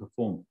duty to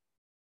perform.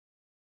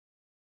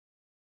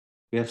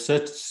 We have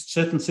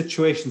certain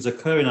situations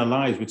occur in our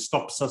lives which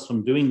stops us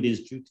from doing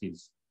these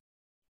duties.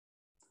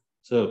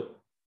 So,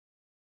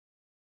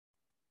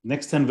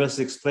 next 10 verses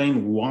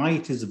explain why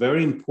it is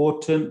very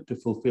important to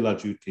fulfill our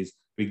duties,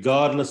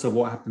 regardless of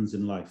what happens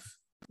in life.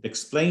 It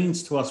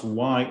explains to us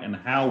why and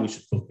how we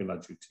should fulfill our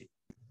duty.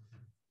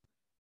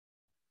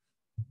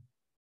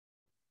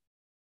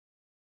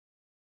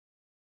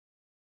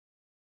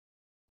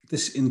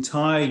 This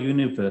entire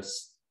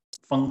universe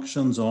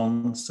functions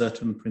on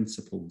certain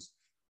principles.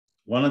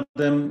 One of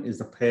them is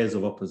the pairs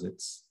of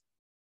opposites,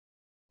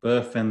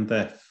 birth and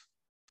death.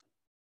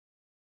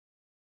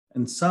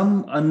 And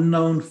some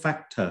unknown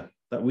factor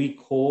that we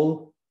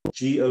call God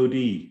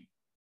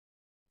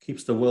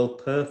keeps the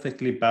world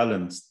perfectly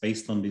balanced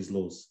based on these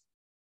laws.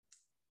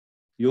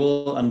 You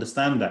all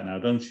understand that now,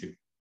 don't you?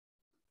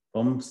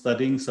 From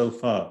studying so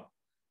far,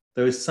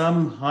 there is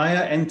some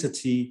higher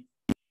entity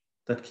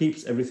that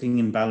keeps everything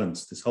in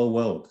balance, this whole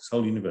world, this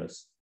whole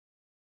universe.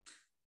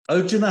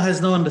 Arjuna has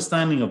no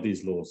understanding of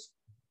these laws.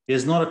 He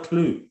has not a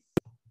clue.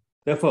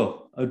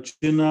 Therefore,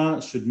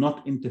 Arjuna should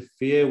not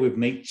interfere with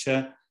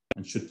nature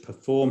and should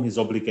perform his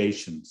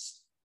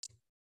obligations.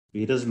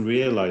 He doesn't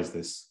realize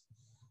this.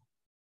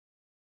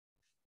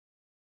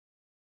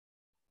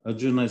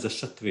 Arjuna is a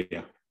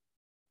Kshatriya,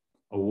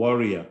 a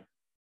warrior.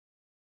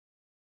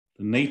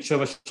 The nature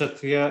of a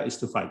Kshatriya is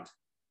to fight.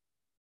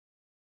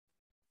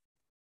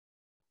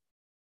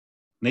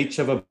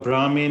 Nature of a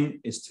Brahmin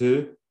is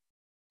to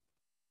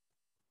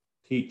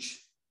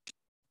teach.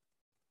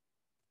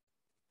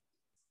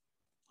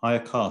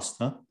 Higher caste,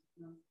 huh?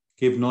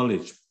 Give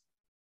knowledge.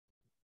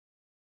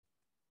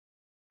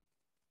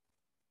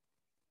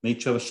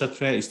 Nature of a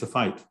Kshatriya is to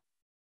fight.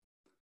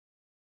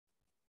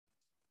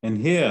 And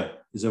here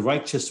is a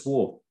righteous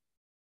war.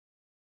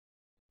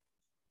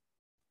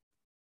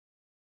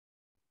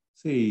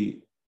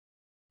 See,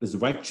 there's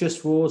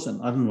righteous wars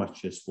and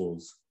unrighteous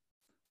wars.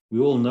 We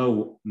all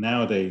know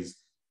nowadays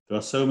there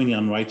are so many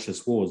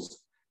unrighteous wars.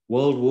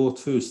 World War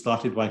II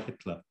started by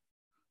Hitler.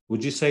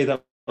 Would you say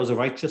that was a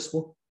righteous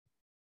war?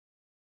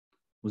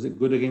 Was it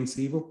good against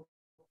evil?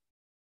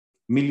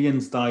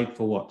 Millions died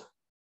for what?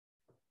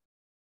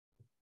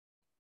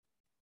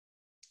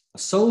 A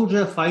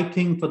soldier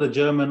fighting for the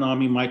German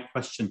army might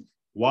question,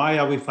 why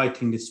are we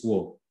fighting this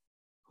war?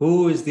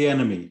 Who is the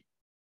enemy?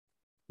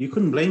 You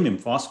couldn't blame him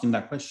for asking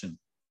that question.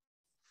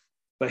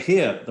 But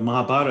here, the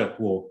Mahabharata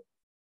war,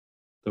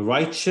 the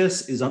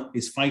righteous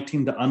is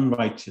fighting the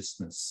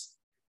unrighteousness.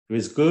 There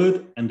is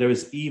good and there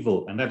is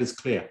evil, and that is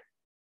clear.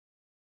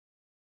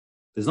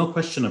 There's no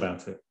question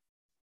about it.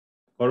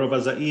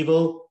 Kauravas are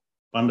evil,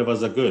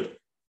 Pandavas are good.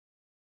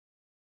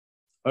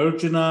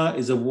 Arjuna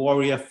is a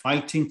warrior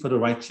fighting for the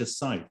righteous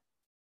side.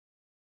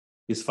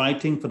 He's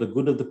fighting for the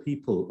good of the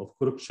people of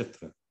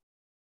Kurukshetra.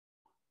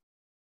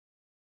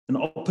 An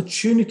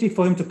opportunity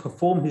for him to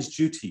perform his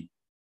duty.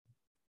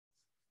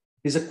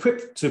 He's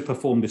equipped to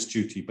perform this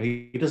duty, but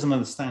he doesn't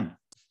understand.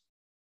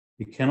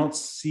 He cannot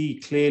see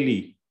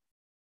clearly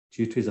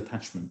due to his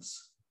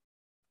attachments.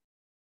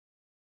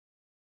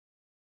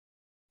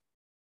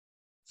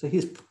 So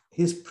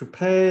he's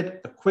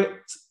prepared,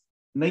 equipped,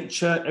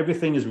 nature,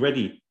 everything is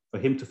ready for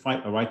him to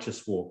fight a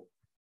righteous war.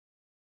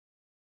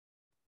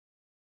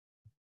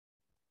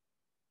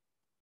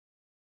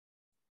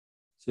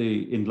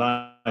 See, in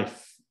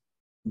life,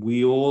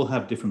 we all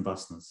have different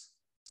vasanas.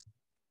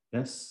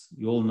 Yes,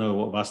 you all know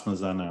what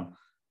vasanas are now.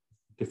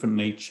 Different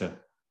nature.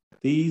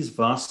 These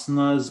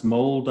vasanas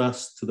mold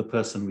us to the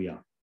person we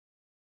are.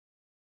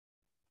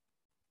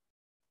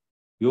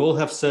 We all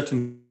have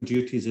certain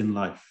duties in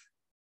life.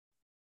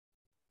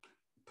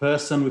 A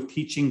person with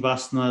teaching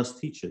vasanas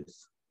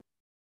teaches.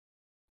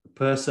 A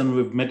person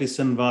with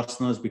medicine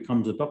vasanas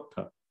becomes a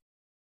doctor.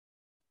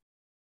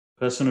 A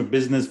person with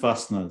business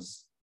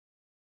vasanas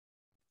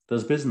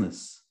does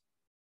business.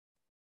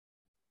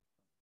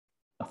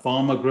 A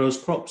farmer grows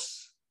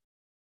crops.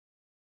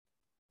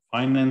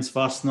 Finance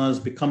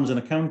vasanas becomes an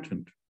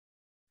accountant.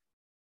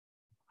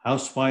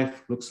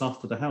 Housewife looks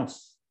after the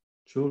house,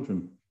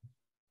 children.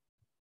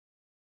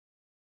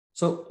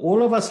 So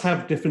all of us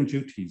have different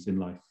duties in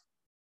life.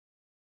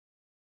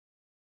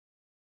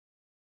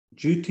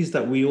 Duties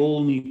that we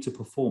all need to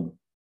perform.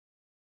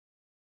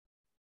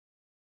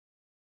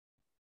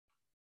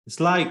 It's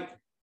like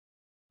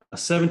a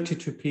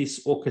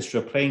 72-piece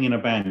orchestra playing in a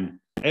band.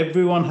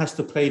 Everyone has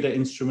to play their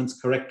instruments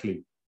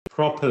correctly,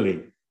 properly.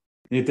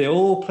 And if they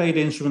all play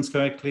the instruments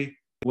correctly,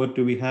 what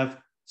do we have?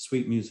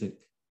 Sweet music,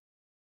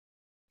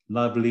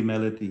 lovely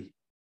melody.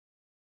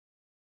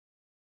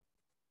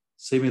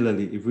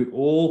 Similarly, if we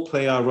all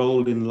play our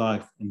role in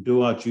life and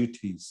do our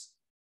duties,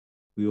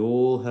 we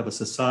all have a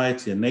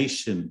society, a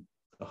nation,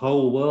 a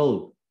whole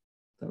world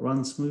that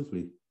runs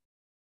smoothly.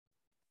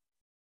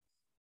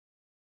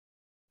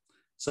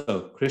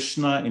 So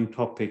Krishna in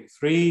topic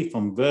 3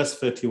 from verse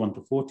 31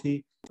 to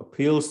 40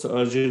 appeals to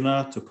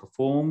Arjuna to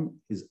perform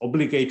his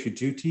obligatory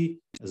duty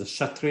as a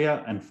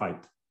Kshatriya and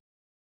fight.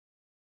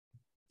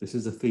 This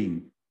is the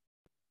theme.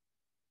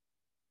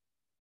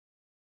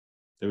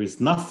 There is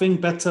nothing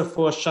better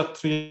for a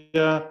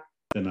Kshatriya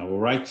than a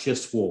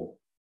righteous war.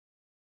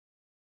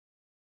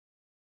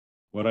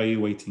 What are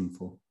you waiting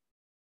for?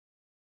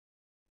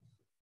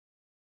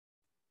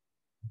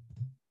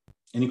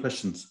 Any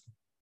questions?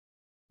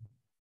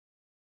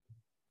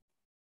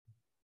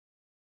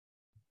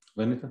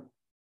 Vanita?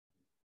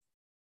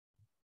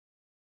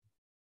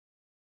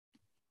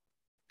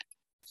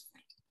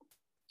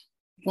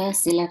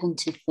 Verse 11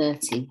 to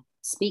 30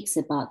 speaks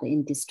about the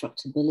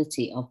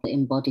indestructibility of the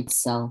embodied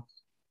self.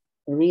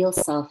 The real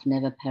self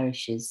never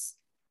perishes.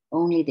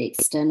 Only the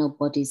external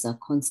bodies are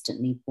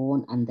constantly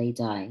born and they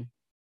die.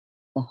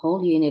 The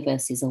whole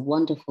universe is a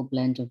wonderful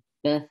blend of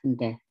birth and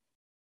death.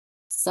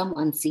 Some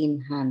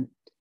unseen hand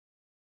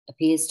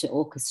appears to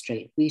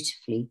orchestrate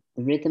beautifully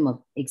the rhythm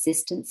of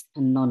existence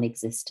and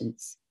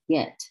non-existence.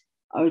 Yet,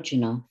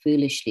 Arjuna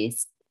foolishly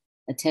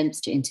attempts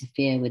to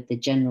interfere with the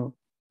general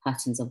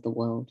patterns of the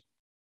world.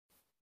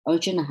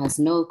 Arjuna has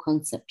no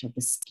concept of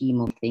the scheme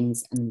of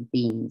things and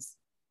beings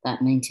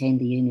that maintain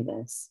the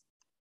universe.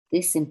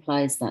 This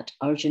implies that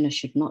Arjuna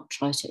should not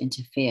try to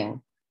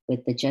interfere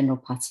with the general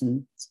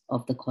patterns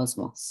of the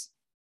cosmos.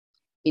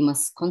 He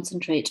must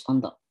concentrate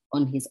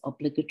on his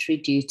obligatory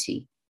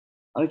duty.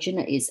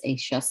 Arjuna is a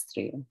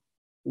Kshatriya,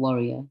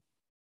 warrior.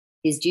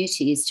 His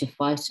duty is to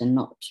fight and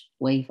not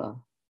waver.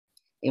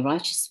 A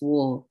righteous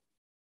war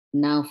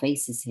now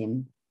faces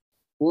him.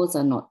 Wars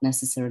are not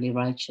necessarily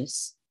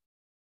righteous,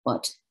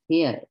 but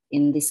here,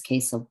 in this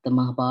case of the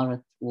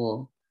Mahabharata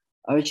war,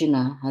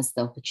 Arjuna has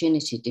the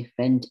opportunity to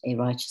defend a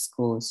righteous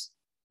cause.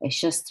 A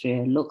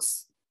Kshatriya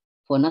looks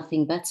for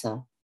nothing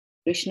better.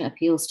 Krishna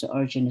appeals to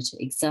Arjuna to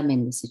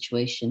examine the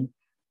situation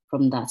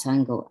from that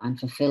angle and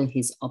fulfill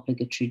his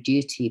obligatory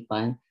duty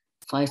by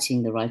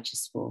fighting the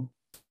righteous war.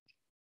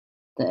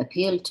 The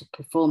appeal to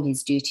perform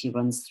his duty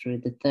runs through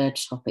the third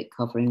topic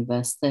covering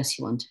verse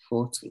 31 to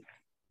 40.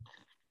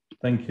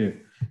 Thank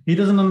you. He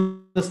doesn't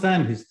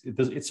understand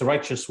it's a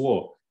righteous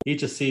war. He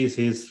just sees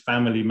his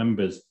family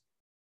members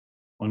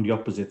on the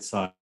opposite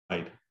side.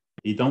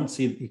 He can't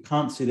see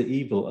the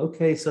evil.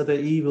 Okay, so they're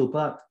evil,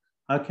 but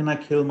how can I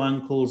kill my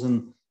uncles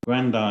and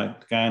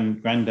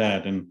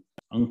granddad and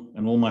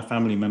all my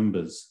family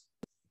members?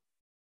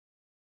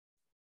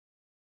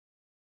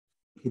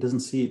 He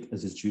doesn't see it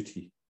as his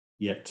duty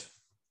yet.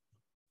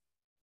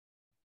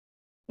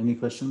 Any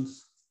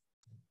questions?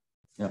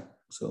 Yeah,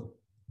 so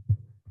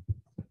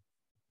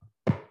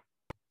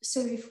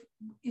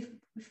if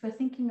we're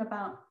thinking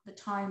about the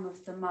time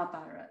of the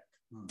Mahabharata,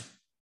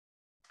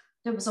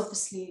 there was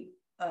obviously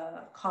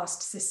a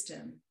caste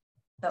system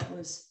that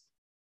was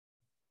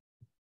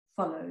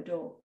followed,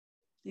 or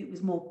it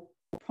was more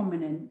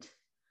prominent.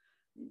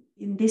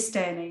 In this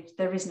day and age,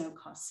 there is no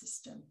caste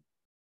system.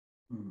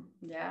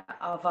 Yeah,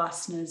 our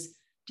vasanas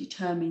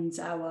determines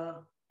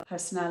our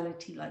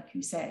personality, like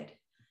you said.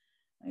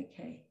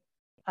 Okay.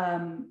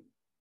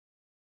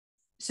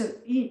 So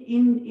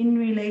in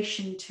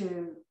relation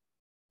to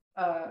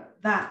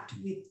that,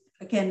 with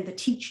again the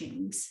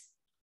teachings,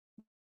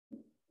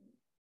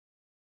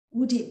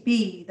 would it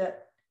be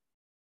that?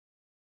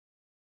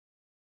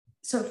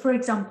 So, for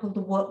example,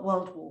 the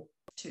World War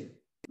II.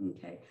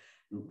 Okay,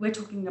 we're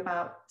talking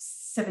about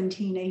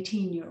 17,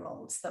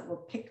 18-year-olds that were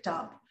picked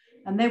up,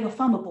 and they were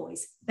farmer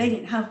boys. They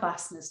didn't have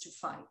vasanas to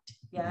fight.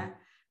 Yeah,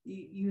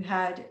 you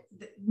had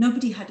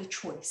nobody had a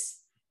choice.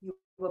 You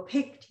were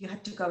picked, you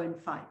had to go and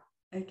fight.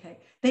 Okay,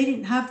 they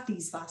didn't have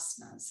these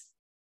vasanas.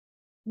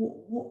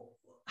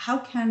 How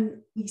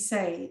can we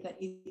say that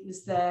it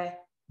was their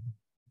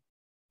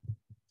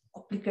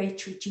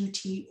obligatory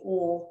duty,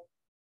 or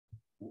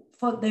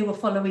they were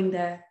following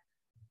their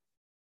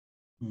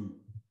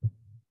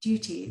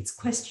duty? It's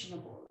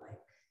questionable.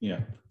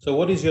 Yeah. So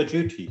what is your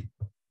duty?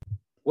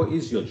 What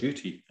is your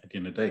duty at the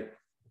end of the day?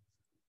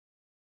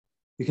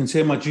 You can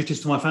say my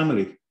duties to my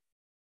family,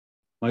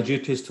 my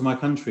duties to my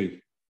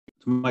country,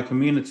 to my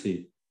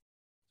community,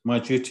 my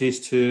duties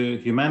to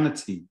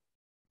humanity.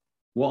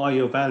 What are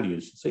your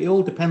values? So it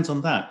all depends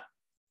on that.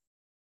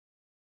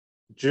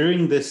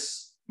 During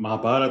this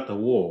Mahabharata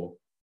war,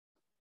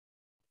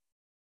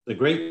 the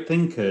great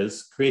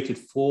thinkers created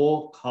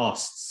 4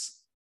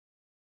 castes: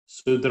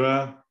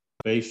 Sudra,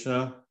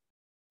 Vaishya,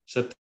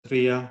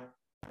 Kshatriya,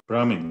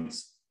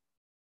 Brahmins.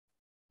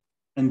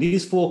 And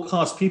these 4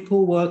 castes,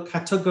 people were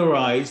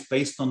categorized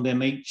based on their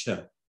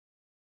nature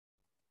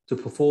to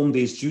perform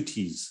these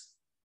duties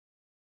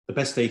the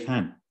best they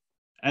can.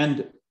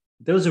 And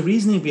there was a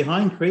reasoning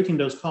behind creating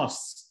those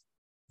castes.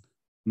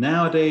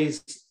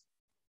 Nowadays,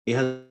 it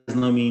has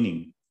no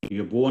meaning. If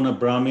you're born a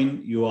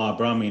Brahmin, you are a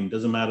Brahmin.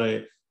 Doesn't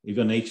matter if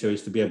your nature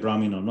is to be a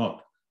Brahmin or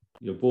not.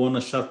 You're born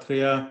a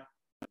Kshatriya,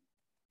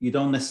 you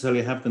don't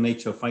necessarily have the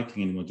nature of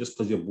fighting anymore just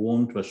because you're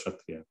born to a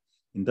Kshatriya.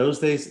 In those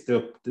days, they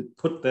were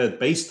put there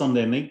based on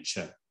their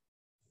nature.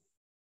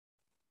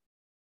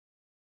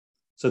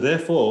 So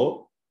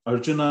therefore,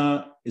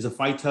 Arjuna is a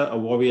fighter, a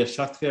warrior,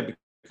 Kshatriya,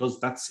 because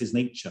that's his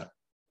nature.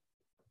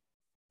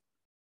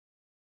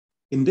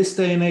 In this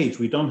day and age,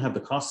 we don't have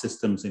the caste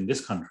systems in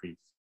this country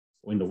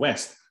or in the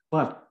West,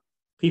 but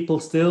people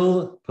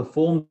still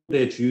perform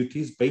their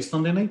duties based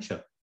on their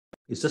nature.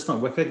 It's just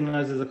not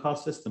recognized as a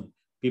caste system.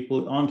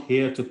 People aren't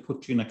here to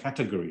put you in a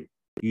category.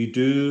 You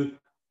do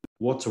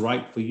what's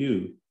right for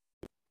you.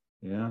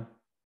 Yeah.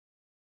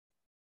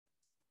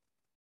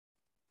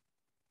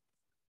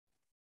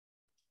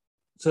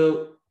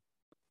 So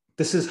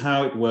this is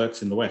how it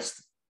works in the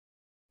West.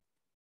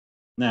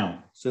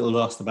 Now,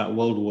 Cyril asked about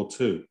World War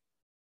II.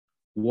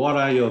 What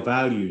are your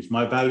values?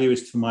 My value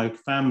is to my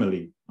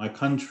family, my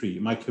country,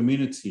 my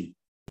community.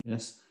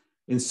 Yes.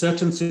 In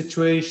certain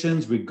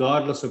situations,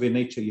 regardless of your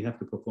nature, you have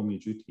to perform your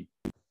duty.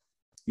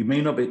 You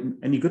may not be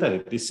any good at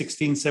it. These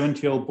 16,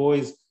 17-year-old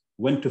boys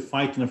went to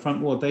fight in the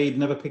front war. They'd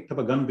never picked up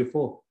a gun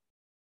before.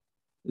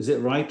 Is it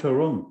right or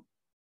wrong?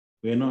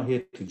 We're not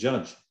here to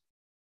judge.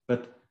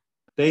 But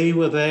they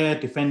were there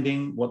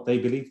defending what they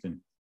believed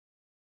in.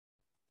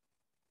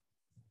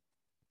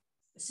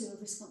 So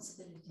a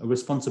responsibility. A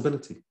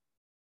responsibility.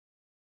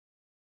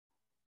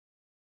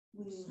 We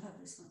all have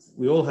responsibilities.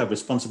 We all have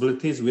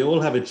responsibilities. We all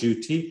have a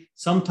duty.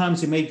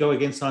 Sometimes it may go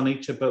against our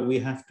nature, but we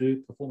have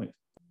to perform it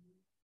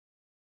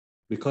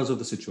because of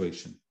the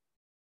situation.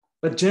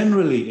 But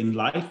generally in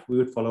life, we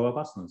would follow our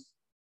vasanas,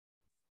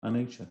 our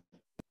nature.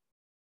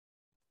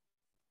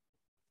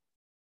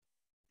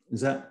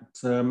 Does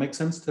that make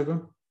sense to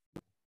everyone?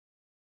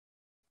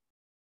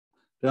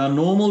 There are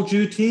normal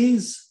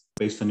duties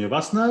based on your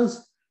vasanas,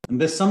 and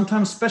there's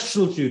sometimes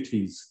special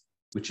duties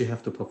which you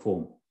have to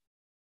perform,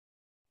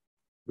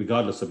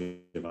 regardless of your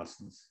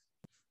vasanas.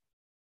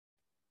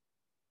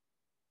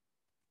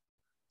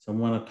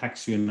 Someone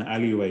attacks you in the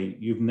alleyway,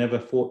 you've never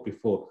fought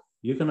before,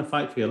 you're going to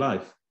fight for your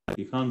life.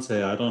 You can't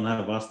say, I don't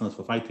have vasanas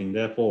for fighting,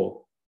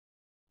 therefore.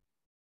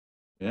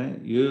 Yeah,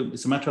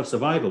 it's a matter of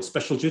survival,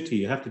 special duty,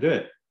 you have to do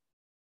it.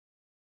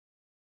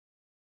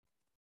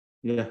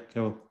 Yeah,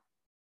 Carol.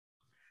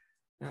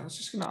 I was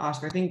just going to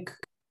ask, I think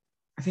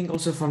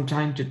also from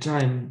time to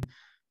time,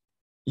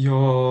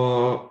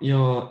 your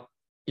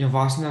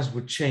vasanas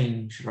would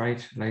change,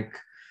 right? Like,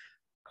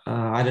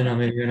 I don't know,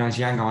 maybe when I was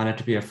young, I wanted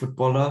to be a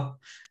footballer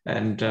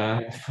and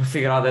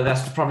figure out that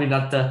that's probably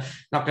not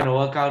going to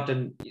work out.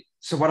 And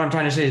so what I'm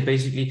trying to say is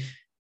basically,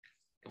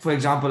 for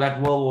example,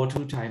 at World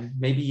War II time,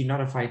 maybe you're not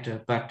a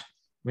fighter, but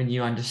when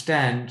you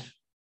understand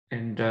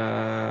and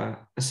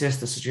assess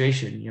the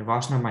situation, your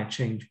vasana might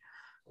change.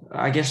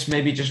 I guess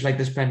maybe just like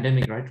this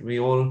pandemic, right? We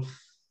all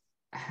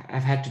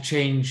have had to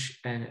change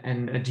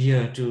and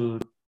adhere to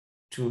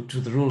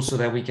the rules so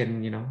that we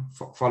can,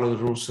 follow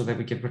the rules so that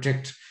we can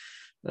protect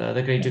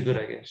the greater good,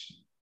 I guess.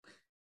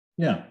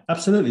 Yeah,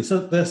 absolutely.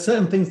 So there are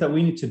certain things that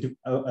we need to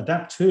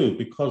adapt to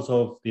because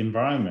of the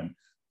environment,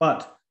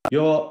 but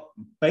your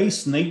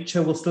base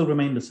nature will still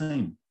remain the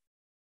same.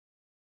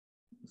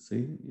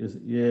 See,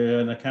 you're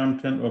an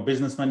accountant or a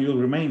businessman, you'll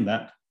remain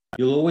that.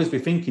 You'll always be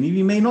thinking.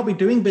 You may not be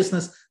doing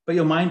business, but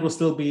your mind will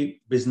still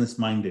be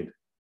business-minded.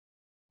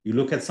 You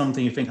look at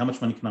something, you think, how much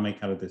money can I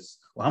make out of this?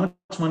 Or how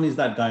much money is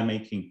that guy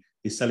making?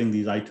 He's selling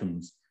these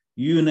items.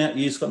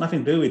 It's got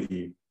nothing to do with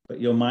you,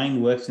 but your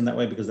mind works in that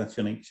way because that's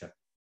your nature.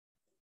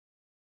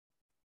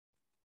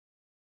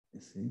 You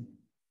see?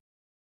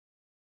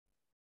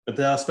 But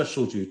there are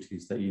special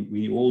duties that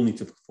we all need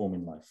to perform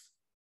in life.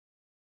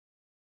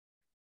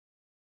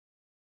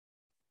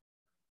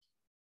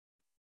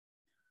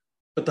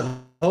 But the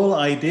whole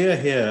idea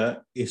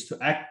here is to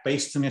act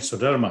based on your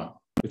Swadharma,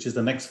 which is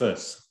the next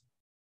verse.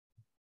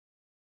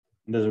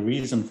 And there's a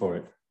reason for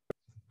it.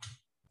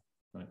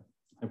 Right.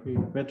 Have we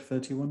read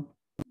 31?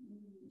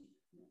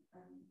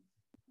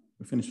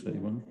 We finished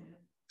 31.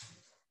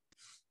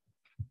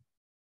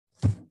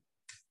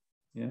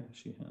 Yeah,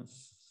 she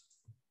has.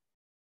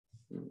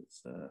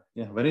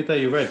 Yeah, Vanita,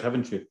 you read,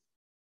 haven't you?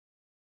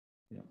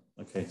 Yeah.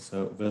 Okay,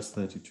 so verse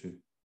 32.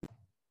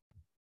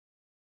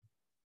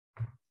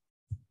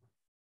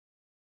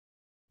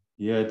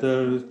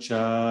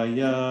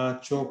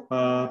 Yadarchaya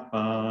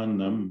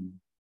chopapanam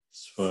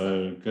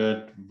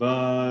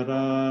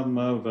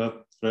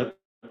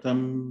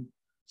svargadvaramavatratam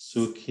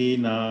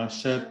sukhina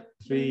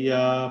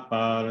kshatriya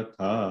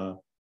partha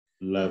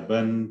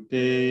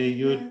labante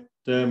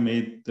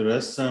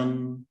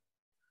yuddhamidrasam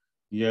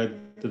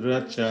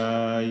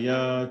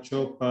yadrachaya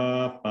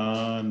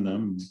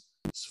chopapanam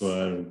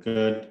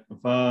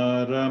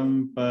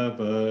svargadvaram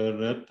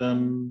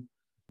pavaratam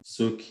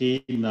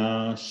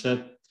sukhina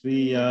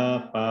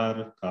kshatriya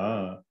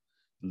partha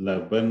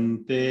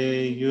labante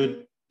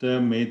yuddhamidrasam.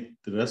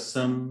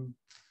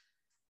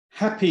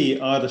 Happy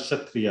are the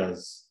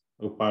Kshatriyas,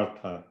 O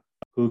Partha,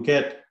 who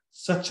get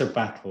such a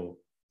battle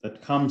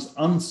that comes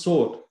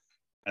unsought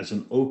as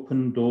an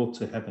open door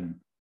to heaven.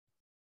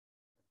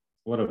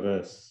 What a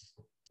verse.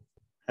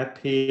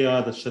 Happy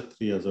are the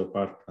Kshatriyas, O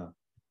Partha,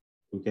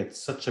 who get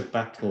such a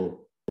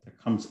battle that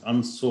comes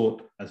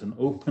unsought as an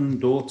open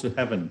door to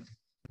heaven.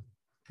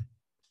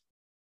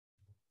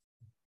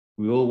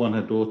 We all want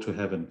a door to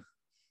heaven.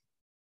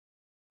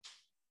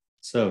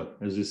 So,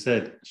 as we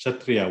said,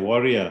 Kshatriya,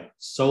 warrior,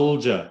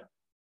 soldier,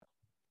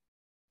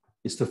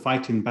 is to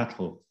fight in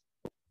battle.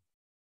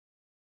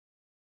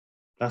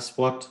 That's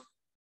what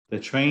they're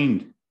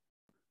trained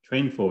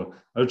for.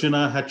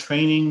 Arjuna had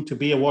training to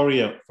be a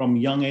warrior from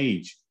young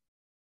age.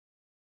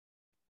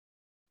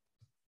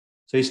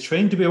 So he's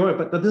trained to be a warrior,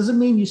 but that doesn't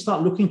mean you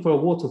start looking for a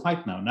war to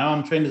fight now. Now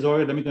I'm trained as a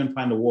warrior, let me go and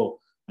find a war.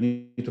 I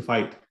need to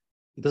fight.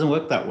 It doesn't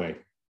work that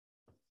way.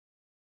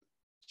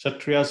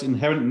 Kshatriya's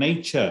inherent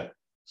nature,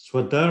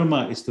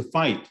 Swadharma, is to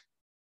fight.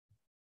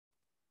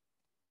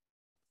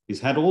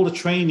 He's had all the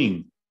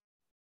training,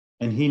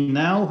 and he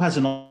now has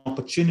an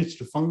opportunity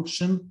to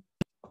function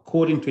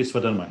according to his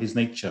Swadharma, his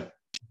nature.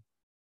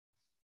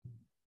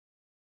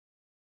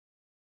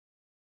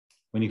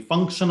 When you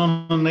function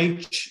on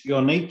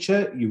your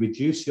nature, you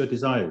reduce your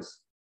desires.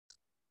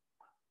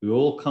 We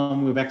all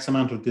come with X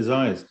amount of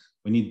desires.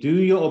 When you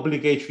do your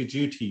obligatory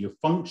duty, you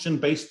function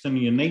based on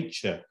your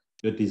nature,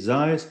 your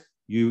desires,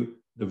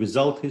 the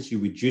result is you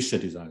reduce your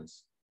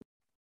desires.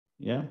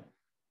 Yeah.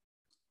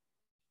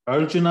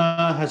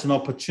 Arjuna has an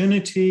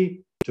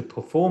opportunity to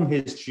perform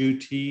his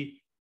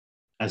duty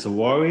as a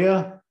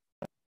warrior,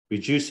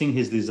 reducing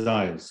his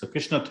desires. So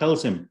Krishna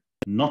tells him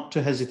not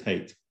to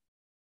hesitate.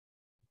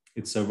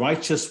 It's a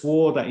righteous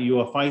war that you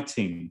are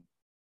fighting.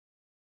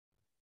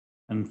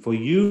 And for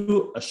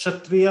you, a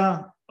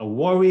Kshatriya, a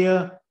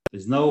warrior,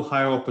 there's no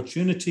higher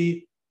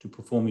opportunity to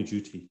perform your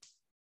duty,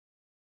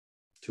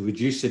 to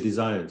reduce your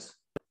desires.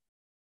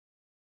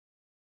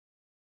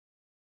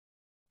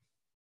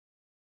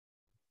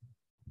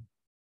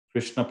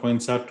 Krishna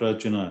points out to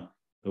Arjuna,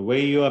 the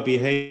way you are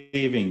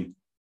behaving,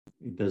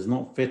 it does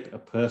not fit a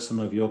person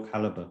of your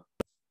caliber.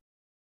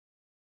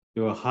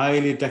 You're a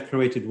highly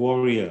decorated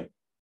warrior.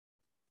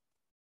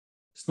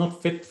 It's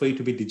not fit for you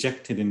to be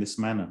dejected in this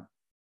manner.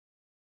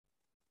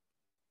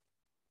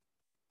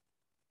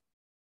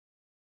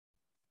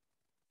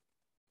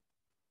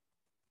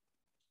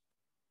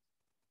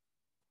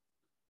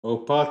 O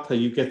Partha,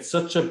 you get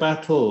such a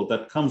battle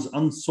that comes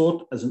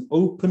unsought as an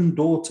open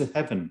door to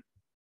heaven.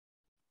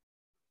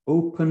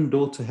 Open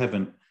door to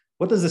heaven.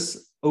 What does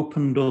this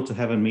open door to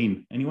heaven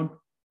mean? Anyone?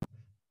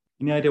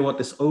 Any idea what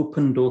this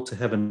open door to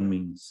heaven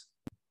means?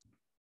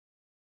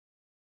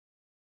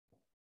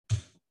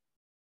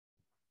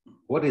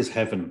 What is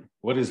heaven?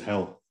 What is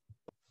hell?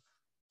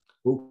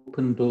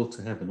 Open door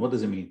to heaven. What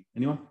does it mean?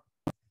 Anyone?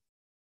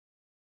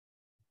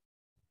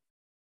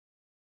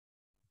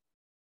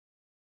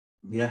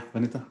 Yeah,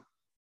 Vanita?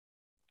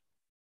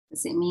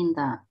 Does it mean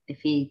that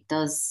if he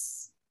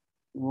does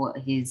what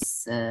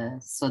his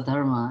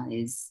Swadharma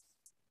is,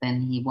 then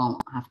he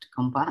won't have to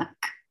come back?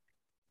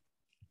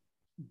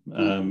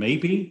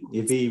 Maybe.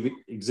 If he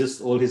exists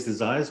all his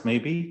desires,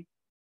 maybe.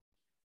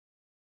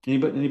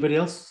 Anybody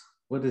else?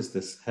 What is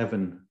this?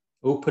 Heaven.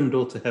 Open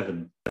door to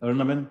heaven.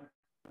 Arnaman?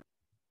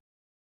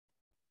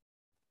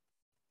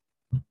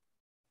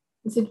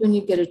 Is it when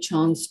you get a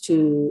chance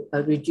to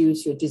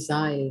reduce your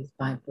desires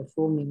by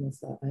performing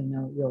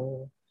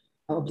your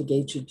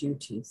obligatory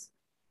duties?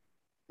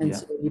 And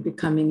so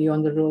you're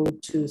on the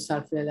road to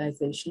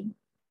self-realization?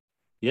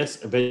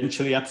 Yes,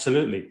 eventually,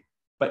 absolutely.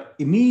 But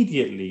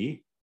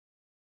immediately,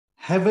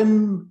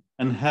 heaven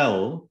and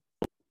hell,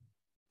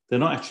 they're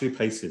not actually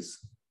places.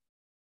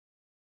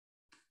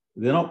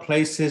 They're not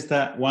places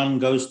that one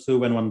goes to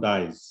when one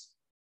dies.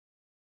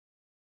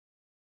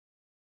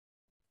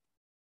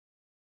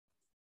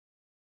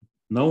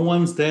 No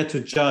one's there to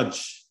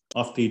judge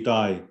after you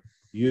die.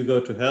 You go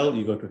to hell,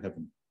 you go to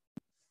heaven.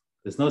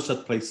 There's no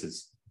such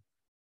places.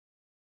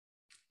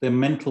 They're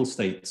mental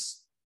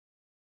states.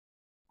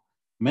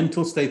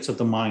 mental states of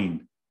the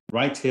mind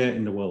right here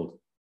in the world.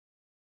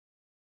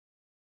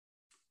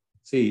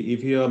 See,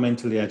 if you are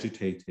mentally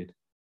agitated,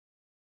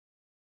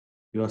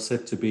 you are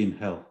said to be in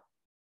hell.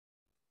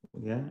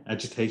 Yeah,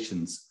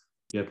 agitations.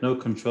 You have no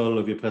control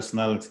of your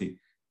personality.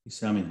 You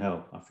say, I'm in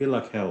hell. I feel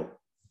like hell,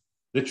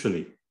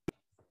 literally.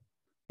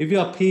 If you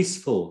are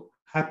peaceful,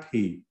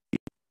 happy,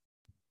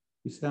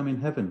 you say, I'm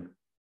in heaven.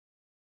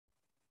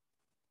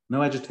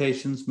 No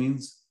agitations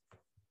means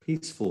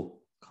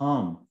peaceful,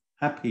 calm,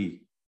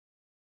 happy.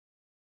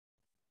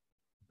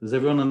 Does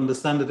everyone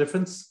understand the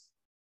difference?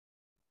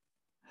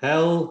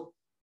 Hell,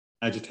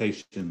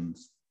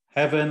 agitations.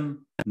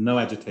 Heaven, no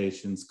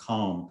agitations,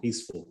 calm,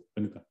 peaceful.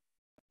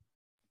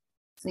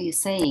 So you're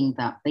saying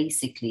that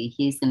basically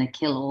he's going to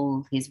kill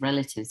all his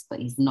relatives, but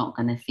he's not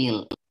going to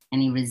feel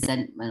any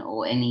resentment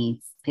or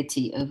any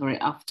pity over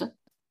it after?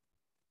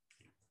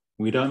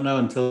 We don't know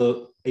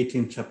until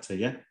 18th chapter,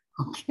 yeah?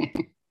 Okay.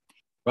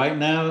 Right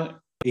now,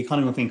 you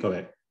can't even think of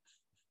it.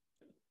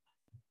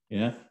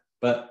 Yeah,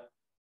 but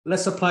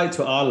let's apply it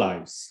to our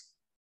lives,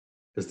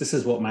 because this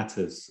is what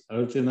matters.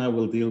 Arjuna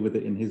will deal with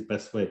it in his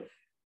best way.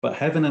 But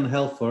heaven and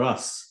hell for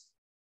us,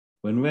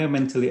 when we're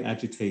mentally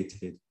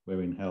agitated,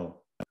 we're in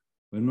hell.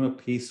 When we're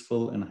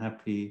peaceful and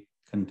happy,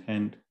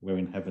 content, we're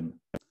in heaven.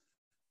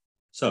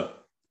 So,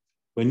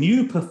 when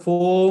you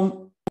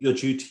perform your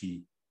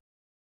duty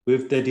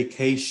with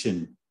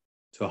dedication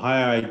to a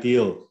higher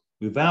ideal,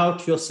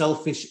 without your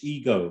selfish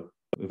ego,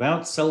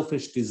 without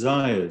selfish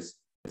desires,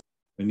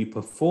 when you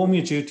perform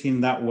your duty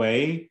in that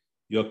way,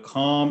 you're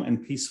calm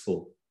and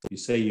peaceful. You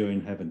say you're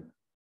in heaven.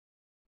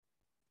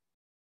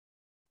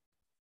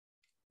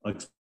 I'll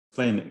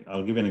explain it.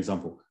 I'll give you an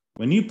example.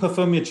 When you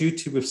perform your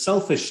duty with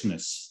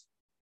selfishness,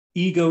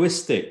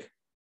 egoistic,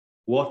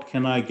 what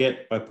can I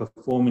get by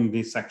performing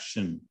this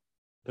action?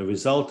 The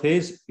result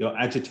is you're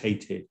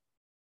agitated.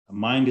 The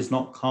mind is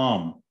not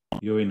calm.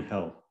 You're in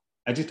hell.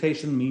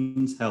 Agitation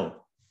means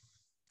hell.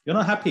 You're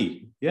not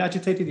happy. You're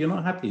agitated. You're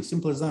not happy.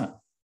 Simple as that.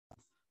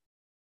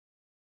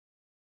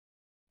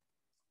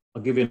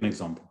 I'll give you an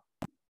example.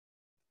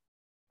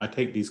 I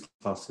take these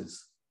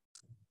classes.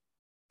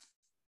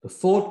 The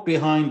thought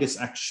behind this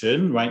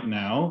action right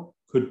now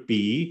could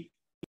be,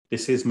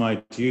 this is my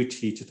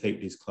duty to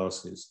take these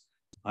classes.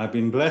 I've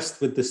been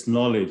blessed with this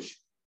knowledge.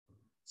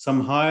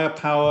 Some higher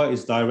power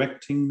is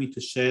directing me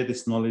to share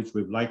this knowledge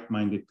with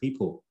like-minded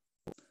people.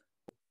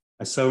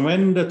 I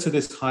surrender to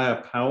this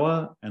higher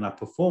power and I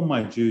perform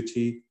my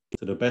duty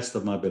to the best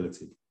of my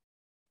ability.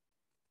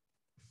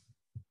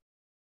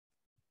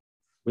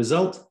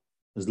 Result,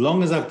 as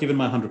long as I've given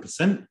my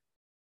 100%,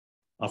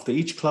 after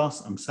each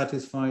class, I'm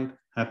satisfied,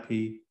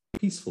 happy,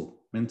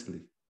 peaceful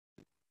mentally.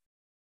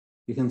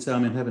 You can say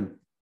I'm in heaven.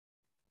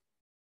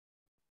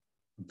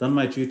 I've done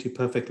my duty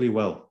perfectly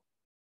well.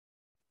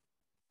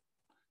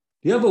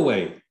 The other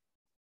way,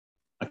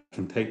 I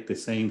can take the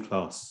same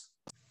class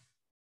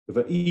with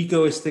an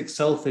egoistic,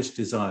 selfish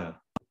desire.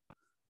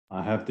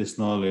 I have this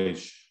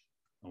knowledge.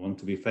 I want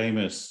to be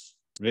famous,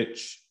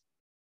 rich.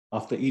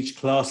 After each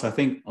class, I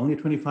think only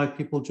 25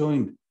 people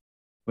joined.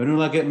 When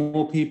will I get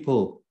more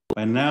people?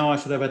 By now, I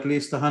should have at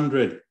least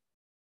 100.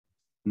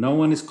 No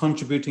one is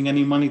contributing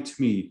any money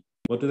to me.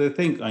 What do they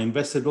think? I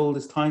invested all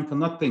this time for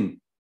nothing.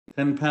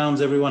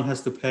 £10 everyone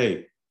has to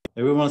pay.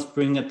 Everyone must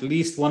bring at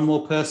least one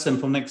more person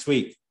from next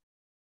week.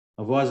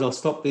 Otherwise, I'll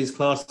stop these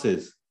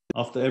classes.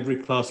 After every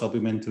class, I'll be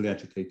mentally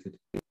agitated.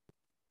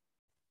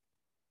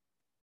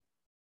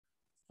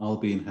 I'll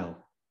be in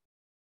hell.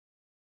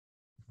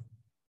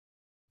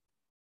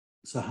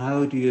 So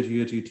how do you do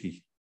your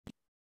duty?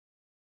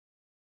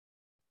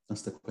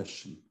 That's the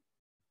question.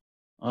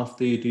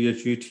 After you do your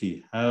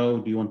duty, how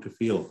do you want to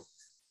feel?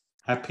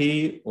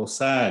 Happy or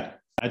sad?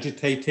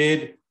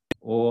 Agitated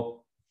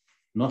or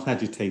not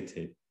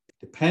agitated?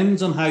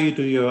 Depends on how you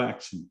do your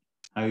action,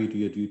 how you do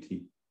your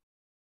duty.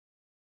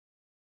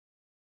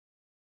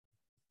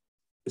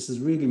 This is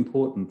really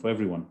important for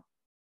everyone.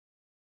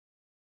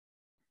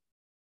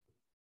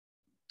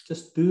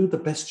 Just do the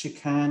best you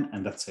can,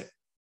 and that's it.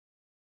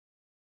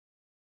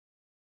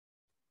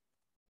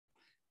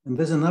 And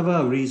there's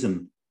another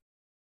reason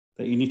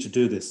that you need to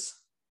do this.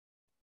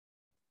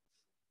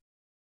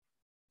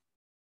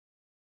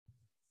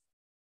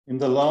 In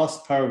the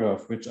last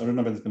paragraph, which I don't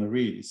know if it's going to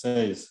read, it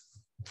says,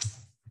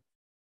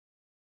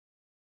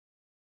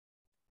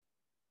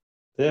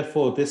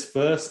 therefore, this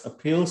verse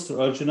appeals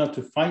to Arjuna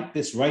to fight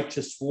this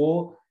righteous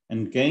war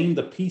and gain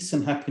the peace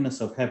and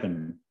happiness of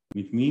heaven,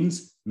 which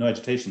means no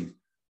agitation.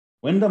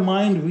 When the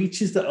mind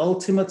reaches the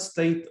ultimate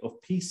state of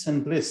peace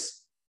and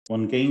bliss,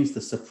 one gains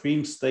the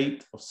supreme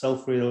state of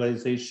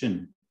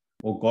self-realization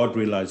or God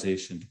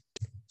realization.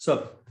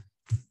 So,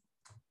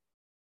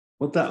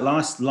 what that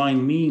last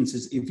line means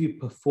is if you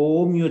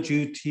perform your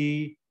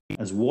duty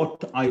as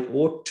what I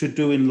ought to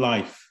do in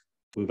life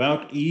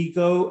without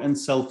ego and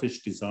selfish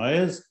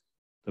desires,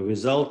 the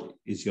result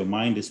is your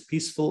mind is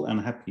peaceful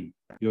and happy.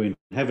 You're in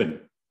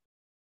heaven.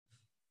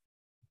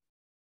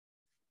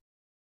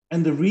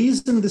 And the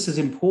reason this is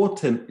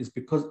important is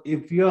because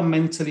if you are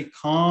mentally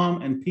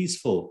calm and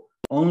peaceful,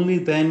 only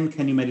then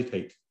can you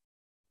meditate.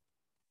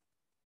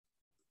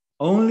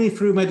 Only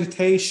through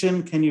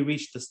meditation can you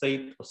reach the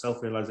state of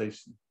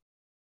self-realization.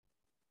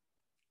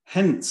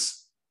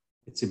 Hence,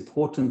 it's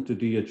important to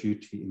do your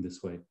duty in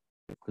this way.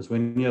 Because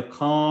when you're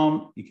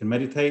calm, you can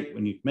meditate.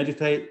 When you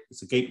meditate,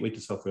 it's a gateway to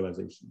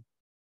self-realization.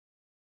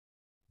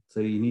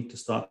 So you need to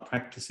start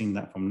practicing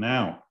that from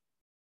now.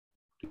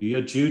 Do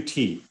your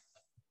duty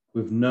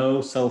with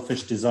no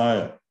selfish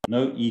desire,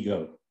 no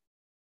ego.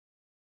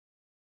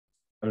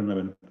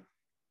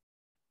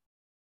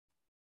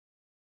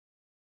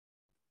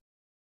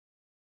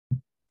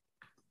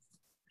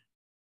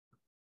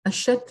 A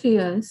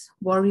Kshatriya's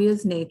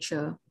warrior's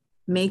nature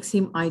makes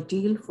him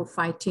ideal for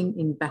fighting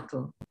in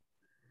battle.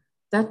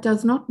 That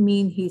does not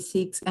mean he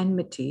seeks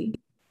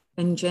enmity,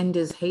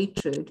 engenders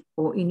hatred,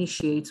 or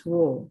initiates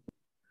war.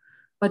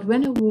 But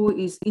when a war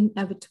is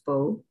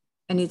inevitable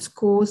and its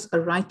cause a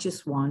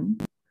righteous one,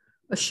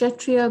 a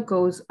Kshatriya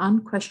goes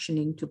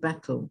unquestioning to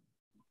battle.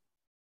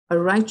 A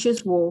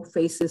righteous war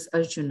faces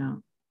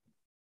Arjuna.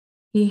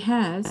 He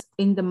has,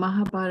 in the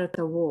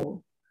Mahabharata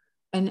war,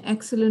 an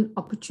excellent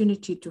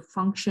opportunity to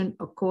function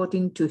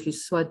according to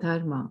his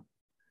Swadharma,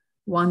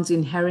 one's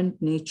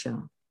inherent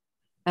nature,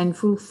 and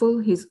fulfill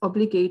his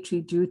obligatory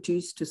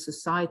duties to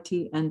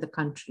society and the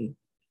country.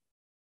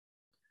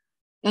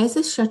 As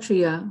a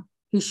Kshatriya,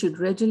 he should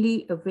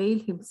readily avail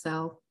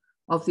himself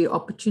of the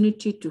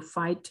opportunity to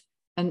fight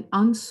an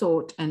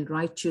unsought and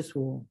righteous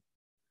war.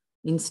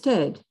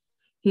 Instead,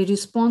 he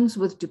responds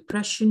with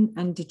depression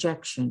and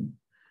dejection,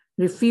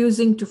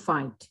 refusing to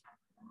fight.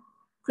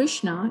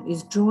 Krishna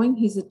is drawing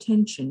his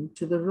attention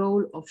to the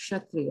role of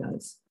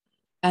Kshatriyas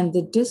and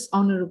the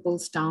dishonorable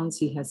stance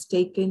he has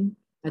taken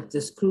at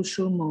this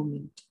crucial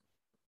moment.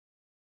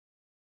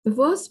 The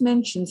verse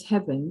mentions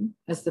heaven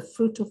as the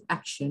fruit of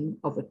action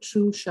of a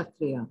true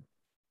Kshatriya.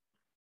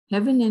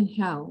 Heaven and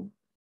hell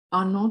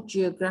are not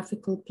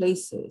geographical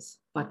places,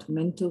 but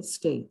mental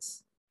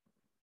states.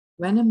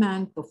 When a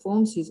man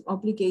performs his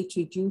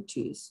obligatory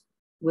duties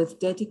with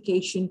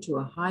dedication to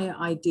a higher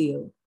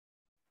ideal,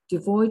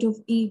 devoid of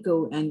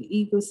ego and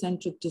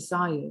egocentric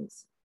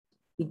desires,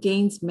 he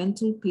gains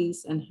mental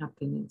peace and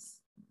happiness.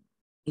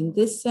 In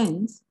this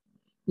sense,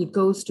 he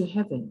goes to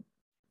heaven.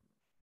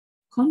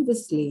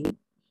 Conversely,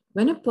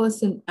 when a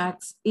person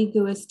acts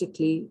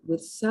egoistically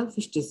with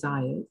selfish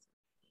desires,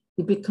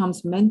 he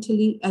becomes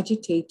mentally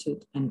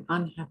agitated and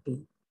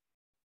unhappy.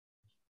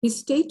 His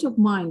state of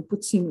mind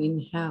puts him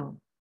in hell.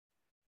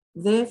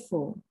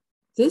 Therefore,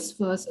 this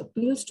verse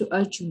appeals to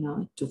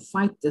Arjuna to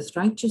fight this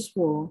righteous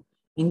war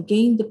and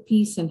gain the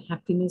peace and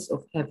happiness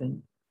of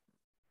heaven.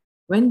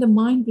 When the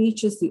mind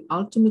reaches the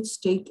ultimate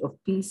state of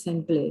peace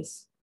and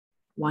bliss,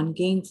 one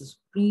gains the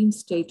supreme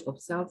state of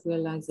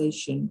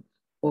self-realization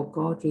or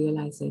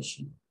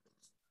God-realization.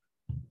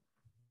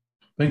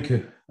 Thank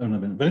you,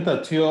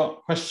 Vinita. To your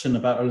question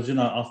about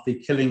Arjuna, after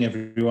killing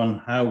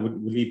everyone, how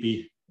will he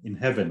be in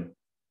heaven?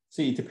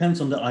 See, it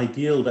depends on the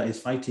ideal that he's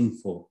fighting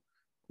for.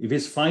 If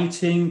he's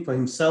fighting for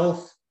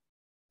himself,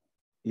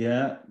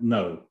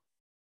 no.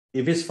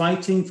 If he's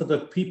fighting for the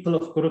people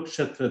of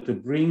Kurukshetra to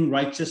bring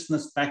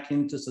righteousness back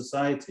into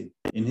society,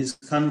 in his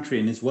country,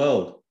 in his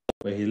world,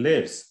 where he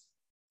lives,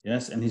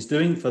 yes, and he's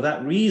doing for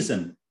that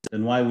reason,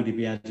 then why would he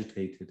be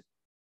agitated?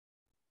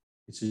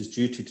 It's his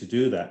duty to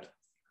do that.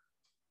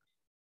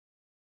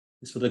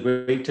 It's for the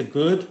greater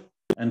good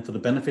and for the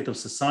benefit of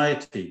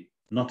society,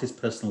 not his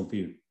personal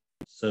view.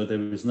 So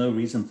there is no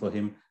reason for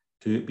him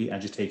to be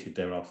agitated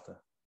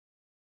thereafter.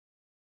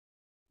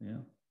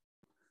 Yeah.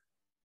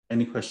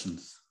 Any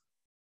questions?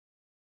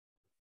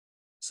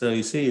 So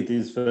you see,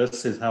 these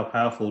verses, how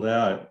powerful they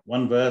are.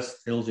 One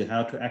verse tells you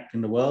how to act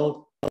in the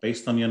world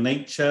based on your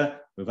nature,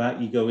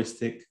 without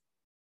egoistic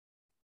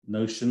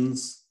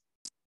notions,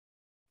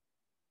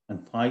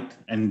 and fight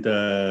and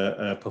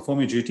perform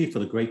your duty for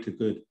the greater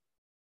good.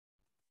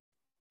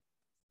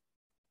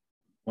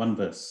 One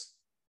verse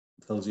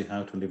tells you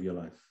how to live your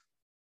life.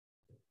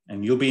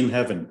 And you'll be in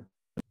heaven.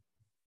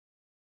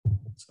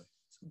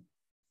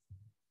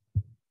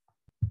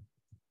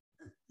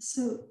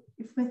 So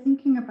if we're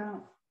thinking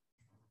about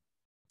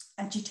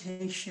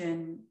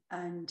agitation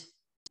and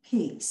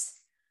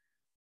peace,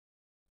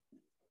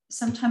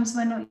 sometimes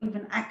we're not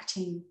even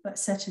acting, but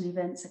certain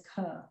events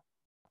occur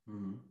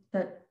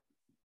that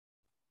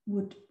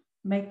would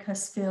make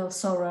us feel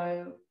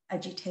sorrow,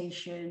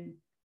 agitation,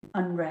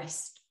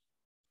 unrest.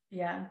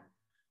 Yeah,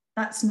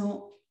 that's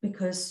not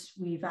because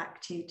we've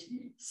acted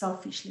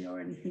selfishly or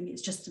anything.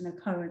 It's just an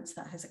occurrence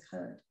that has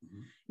occurred.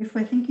 If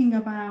we're thinking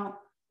about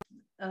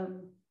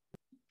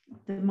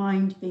the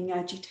mind being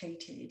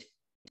agitated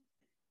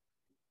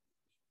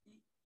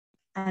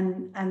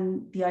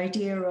and the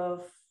idea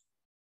of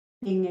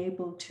being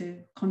able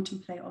to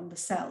contemplate on the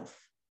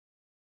self.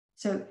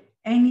 So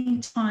any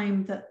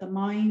time that the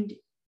mind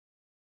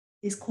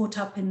is caught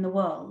up in the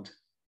world,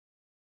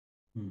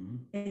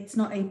 it's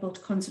not able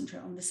to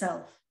concentrate on the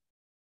self.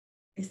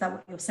 Is that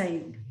what you're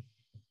saying?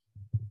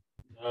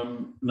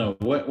 No,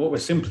 what we're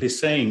simply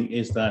saying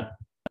is that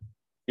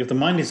if the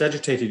mind is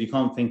agitated, you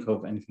can't think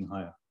of anything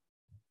higher.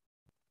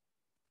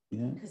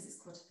 Yeah. Because it's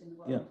caught up in the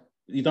world. Yeah,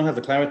 you don't have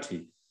the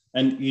clarity.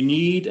 And you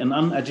need an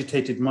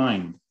unagitated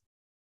mind.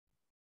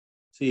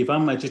 See, if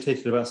I'm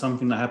agitated about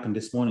something that happened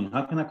this morning,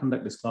 how can I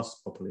conduct this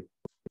class properly?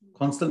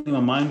 Constantly, my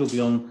mind will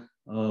be on,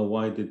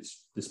 why did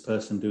this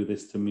person do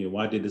this to me?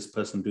 Why did this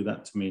person do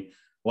that to me?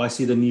 Well, I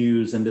see the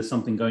news and there's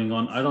something going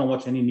on. I don't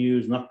watch any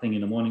news, nothing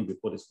in the morning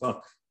before this class.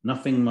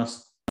 Nothing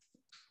must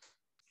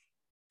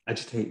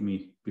agitate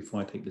me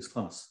before I take this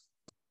class.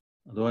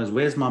 Otherwise,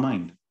 where's my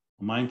mind?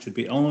 My mind should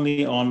be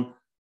only on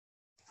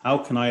how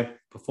can I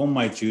perform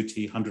my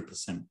duty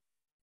 100%.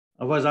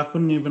 Otherwise, I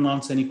couldn't even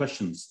answer any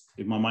questions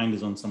if my mind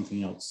is on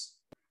something else.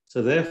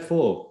 So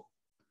therefore,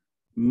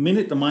 the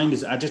minute the mind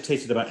is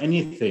agitated about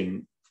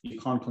anything, you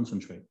can't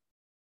concentrate.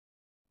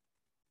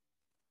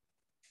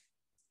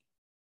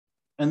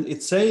 And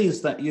it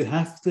says that you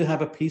have to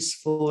have a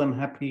peaceful and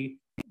happy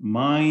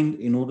mind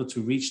in order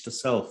to reach the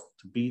self,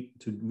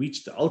 to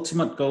reach the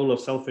ultimate goal of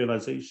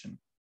self-realization.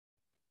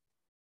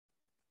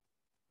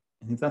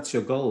 And if that's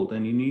your goal,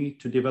 then you need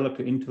to develop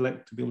your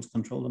intellect to be able to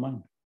control the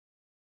mind.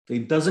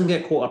 It doesn't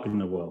get caught up in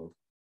the world.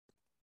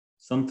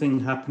 Something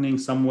happening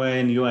somewhere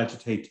and you're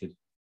agitated.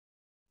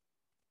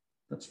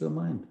 That's your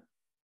mind.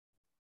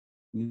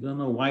 You don't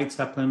know why it's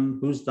happened,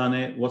 who's done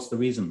it, what's the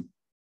reason.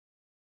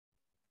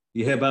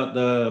 You hear about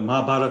the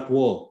Mahabharat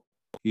war.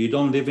 You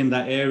don't live in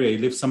that area, you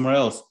live somewhere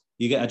else.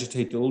 You get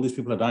agitated, all these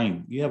people are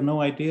dying. You have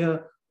no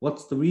idea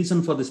what's the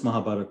reason for this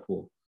Mahabharat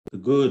war. The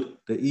good,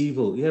 the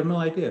evil, you have no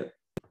idea.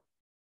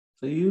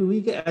 So we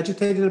get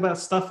agitated about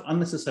stuff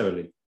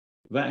unnecessarily,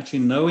 without actually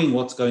knowing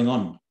what's going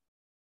on.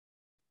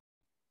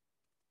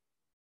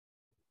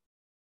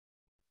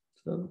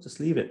 So just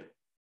leave it.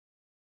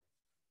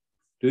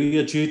 Do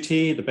your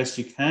duty the best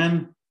you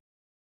can.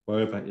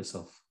 Worry about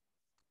yourself.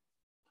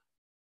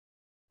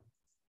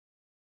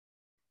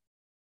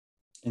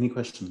 Any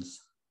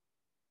questions?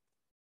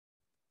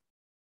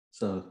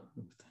 So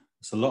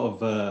it's a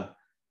lot of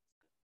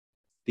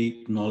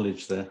deep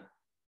knowledge there.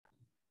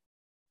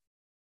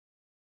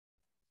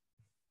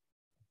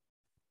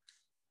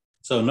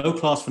 So no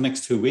class for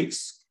next 2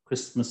 weeks,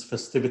 Christmas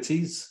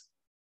festivities.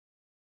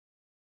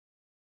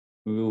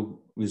 We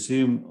will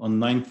resume on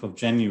 9th of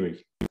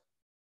January.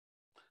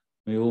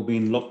 We've all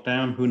been locked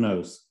down, who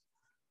knows?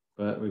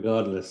 But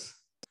regardless,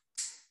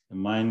 the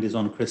mind is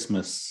on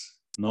Christmas,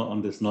 not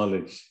on this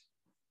knowledge.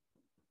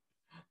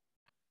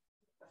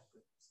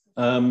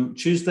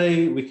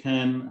 Tuesday, we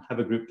can have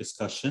a group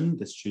discussion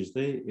this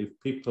Tuesday. If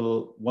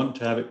people want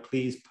to have it,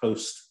 please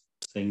post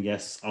saying,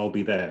 yes, I'll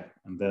be there,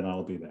 and then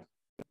I'll be there.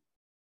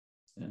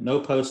 No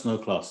post, no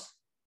class.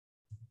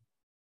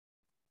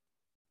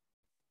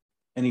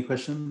 Any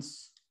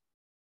questions?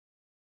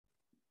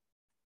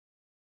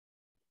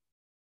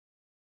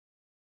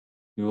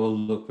 You all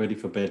look ready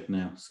for bed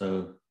now,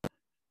 so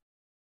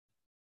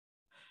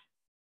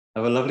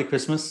have a lovely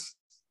Christmas.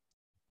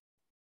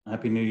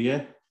 Happy New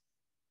Year.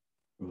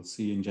 We'll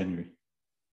see you in January.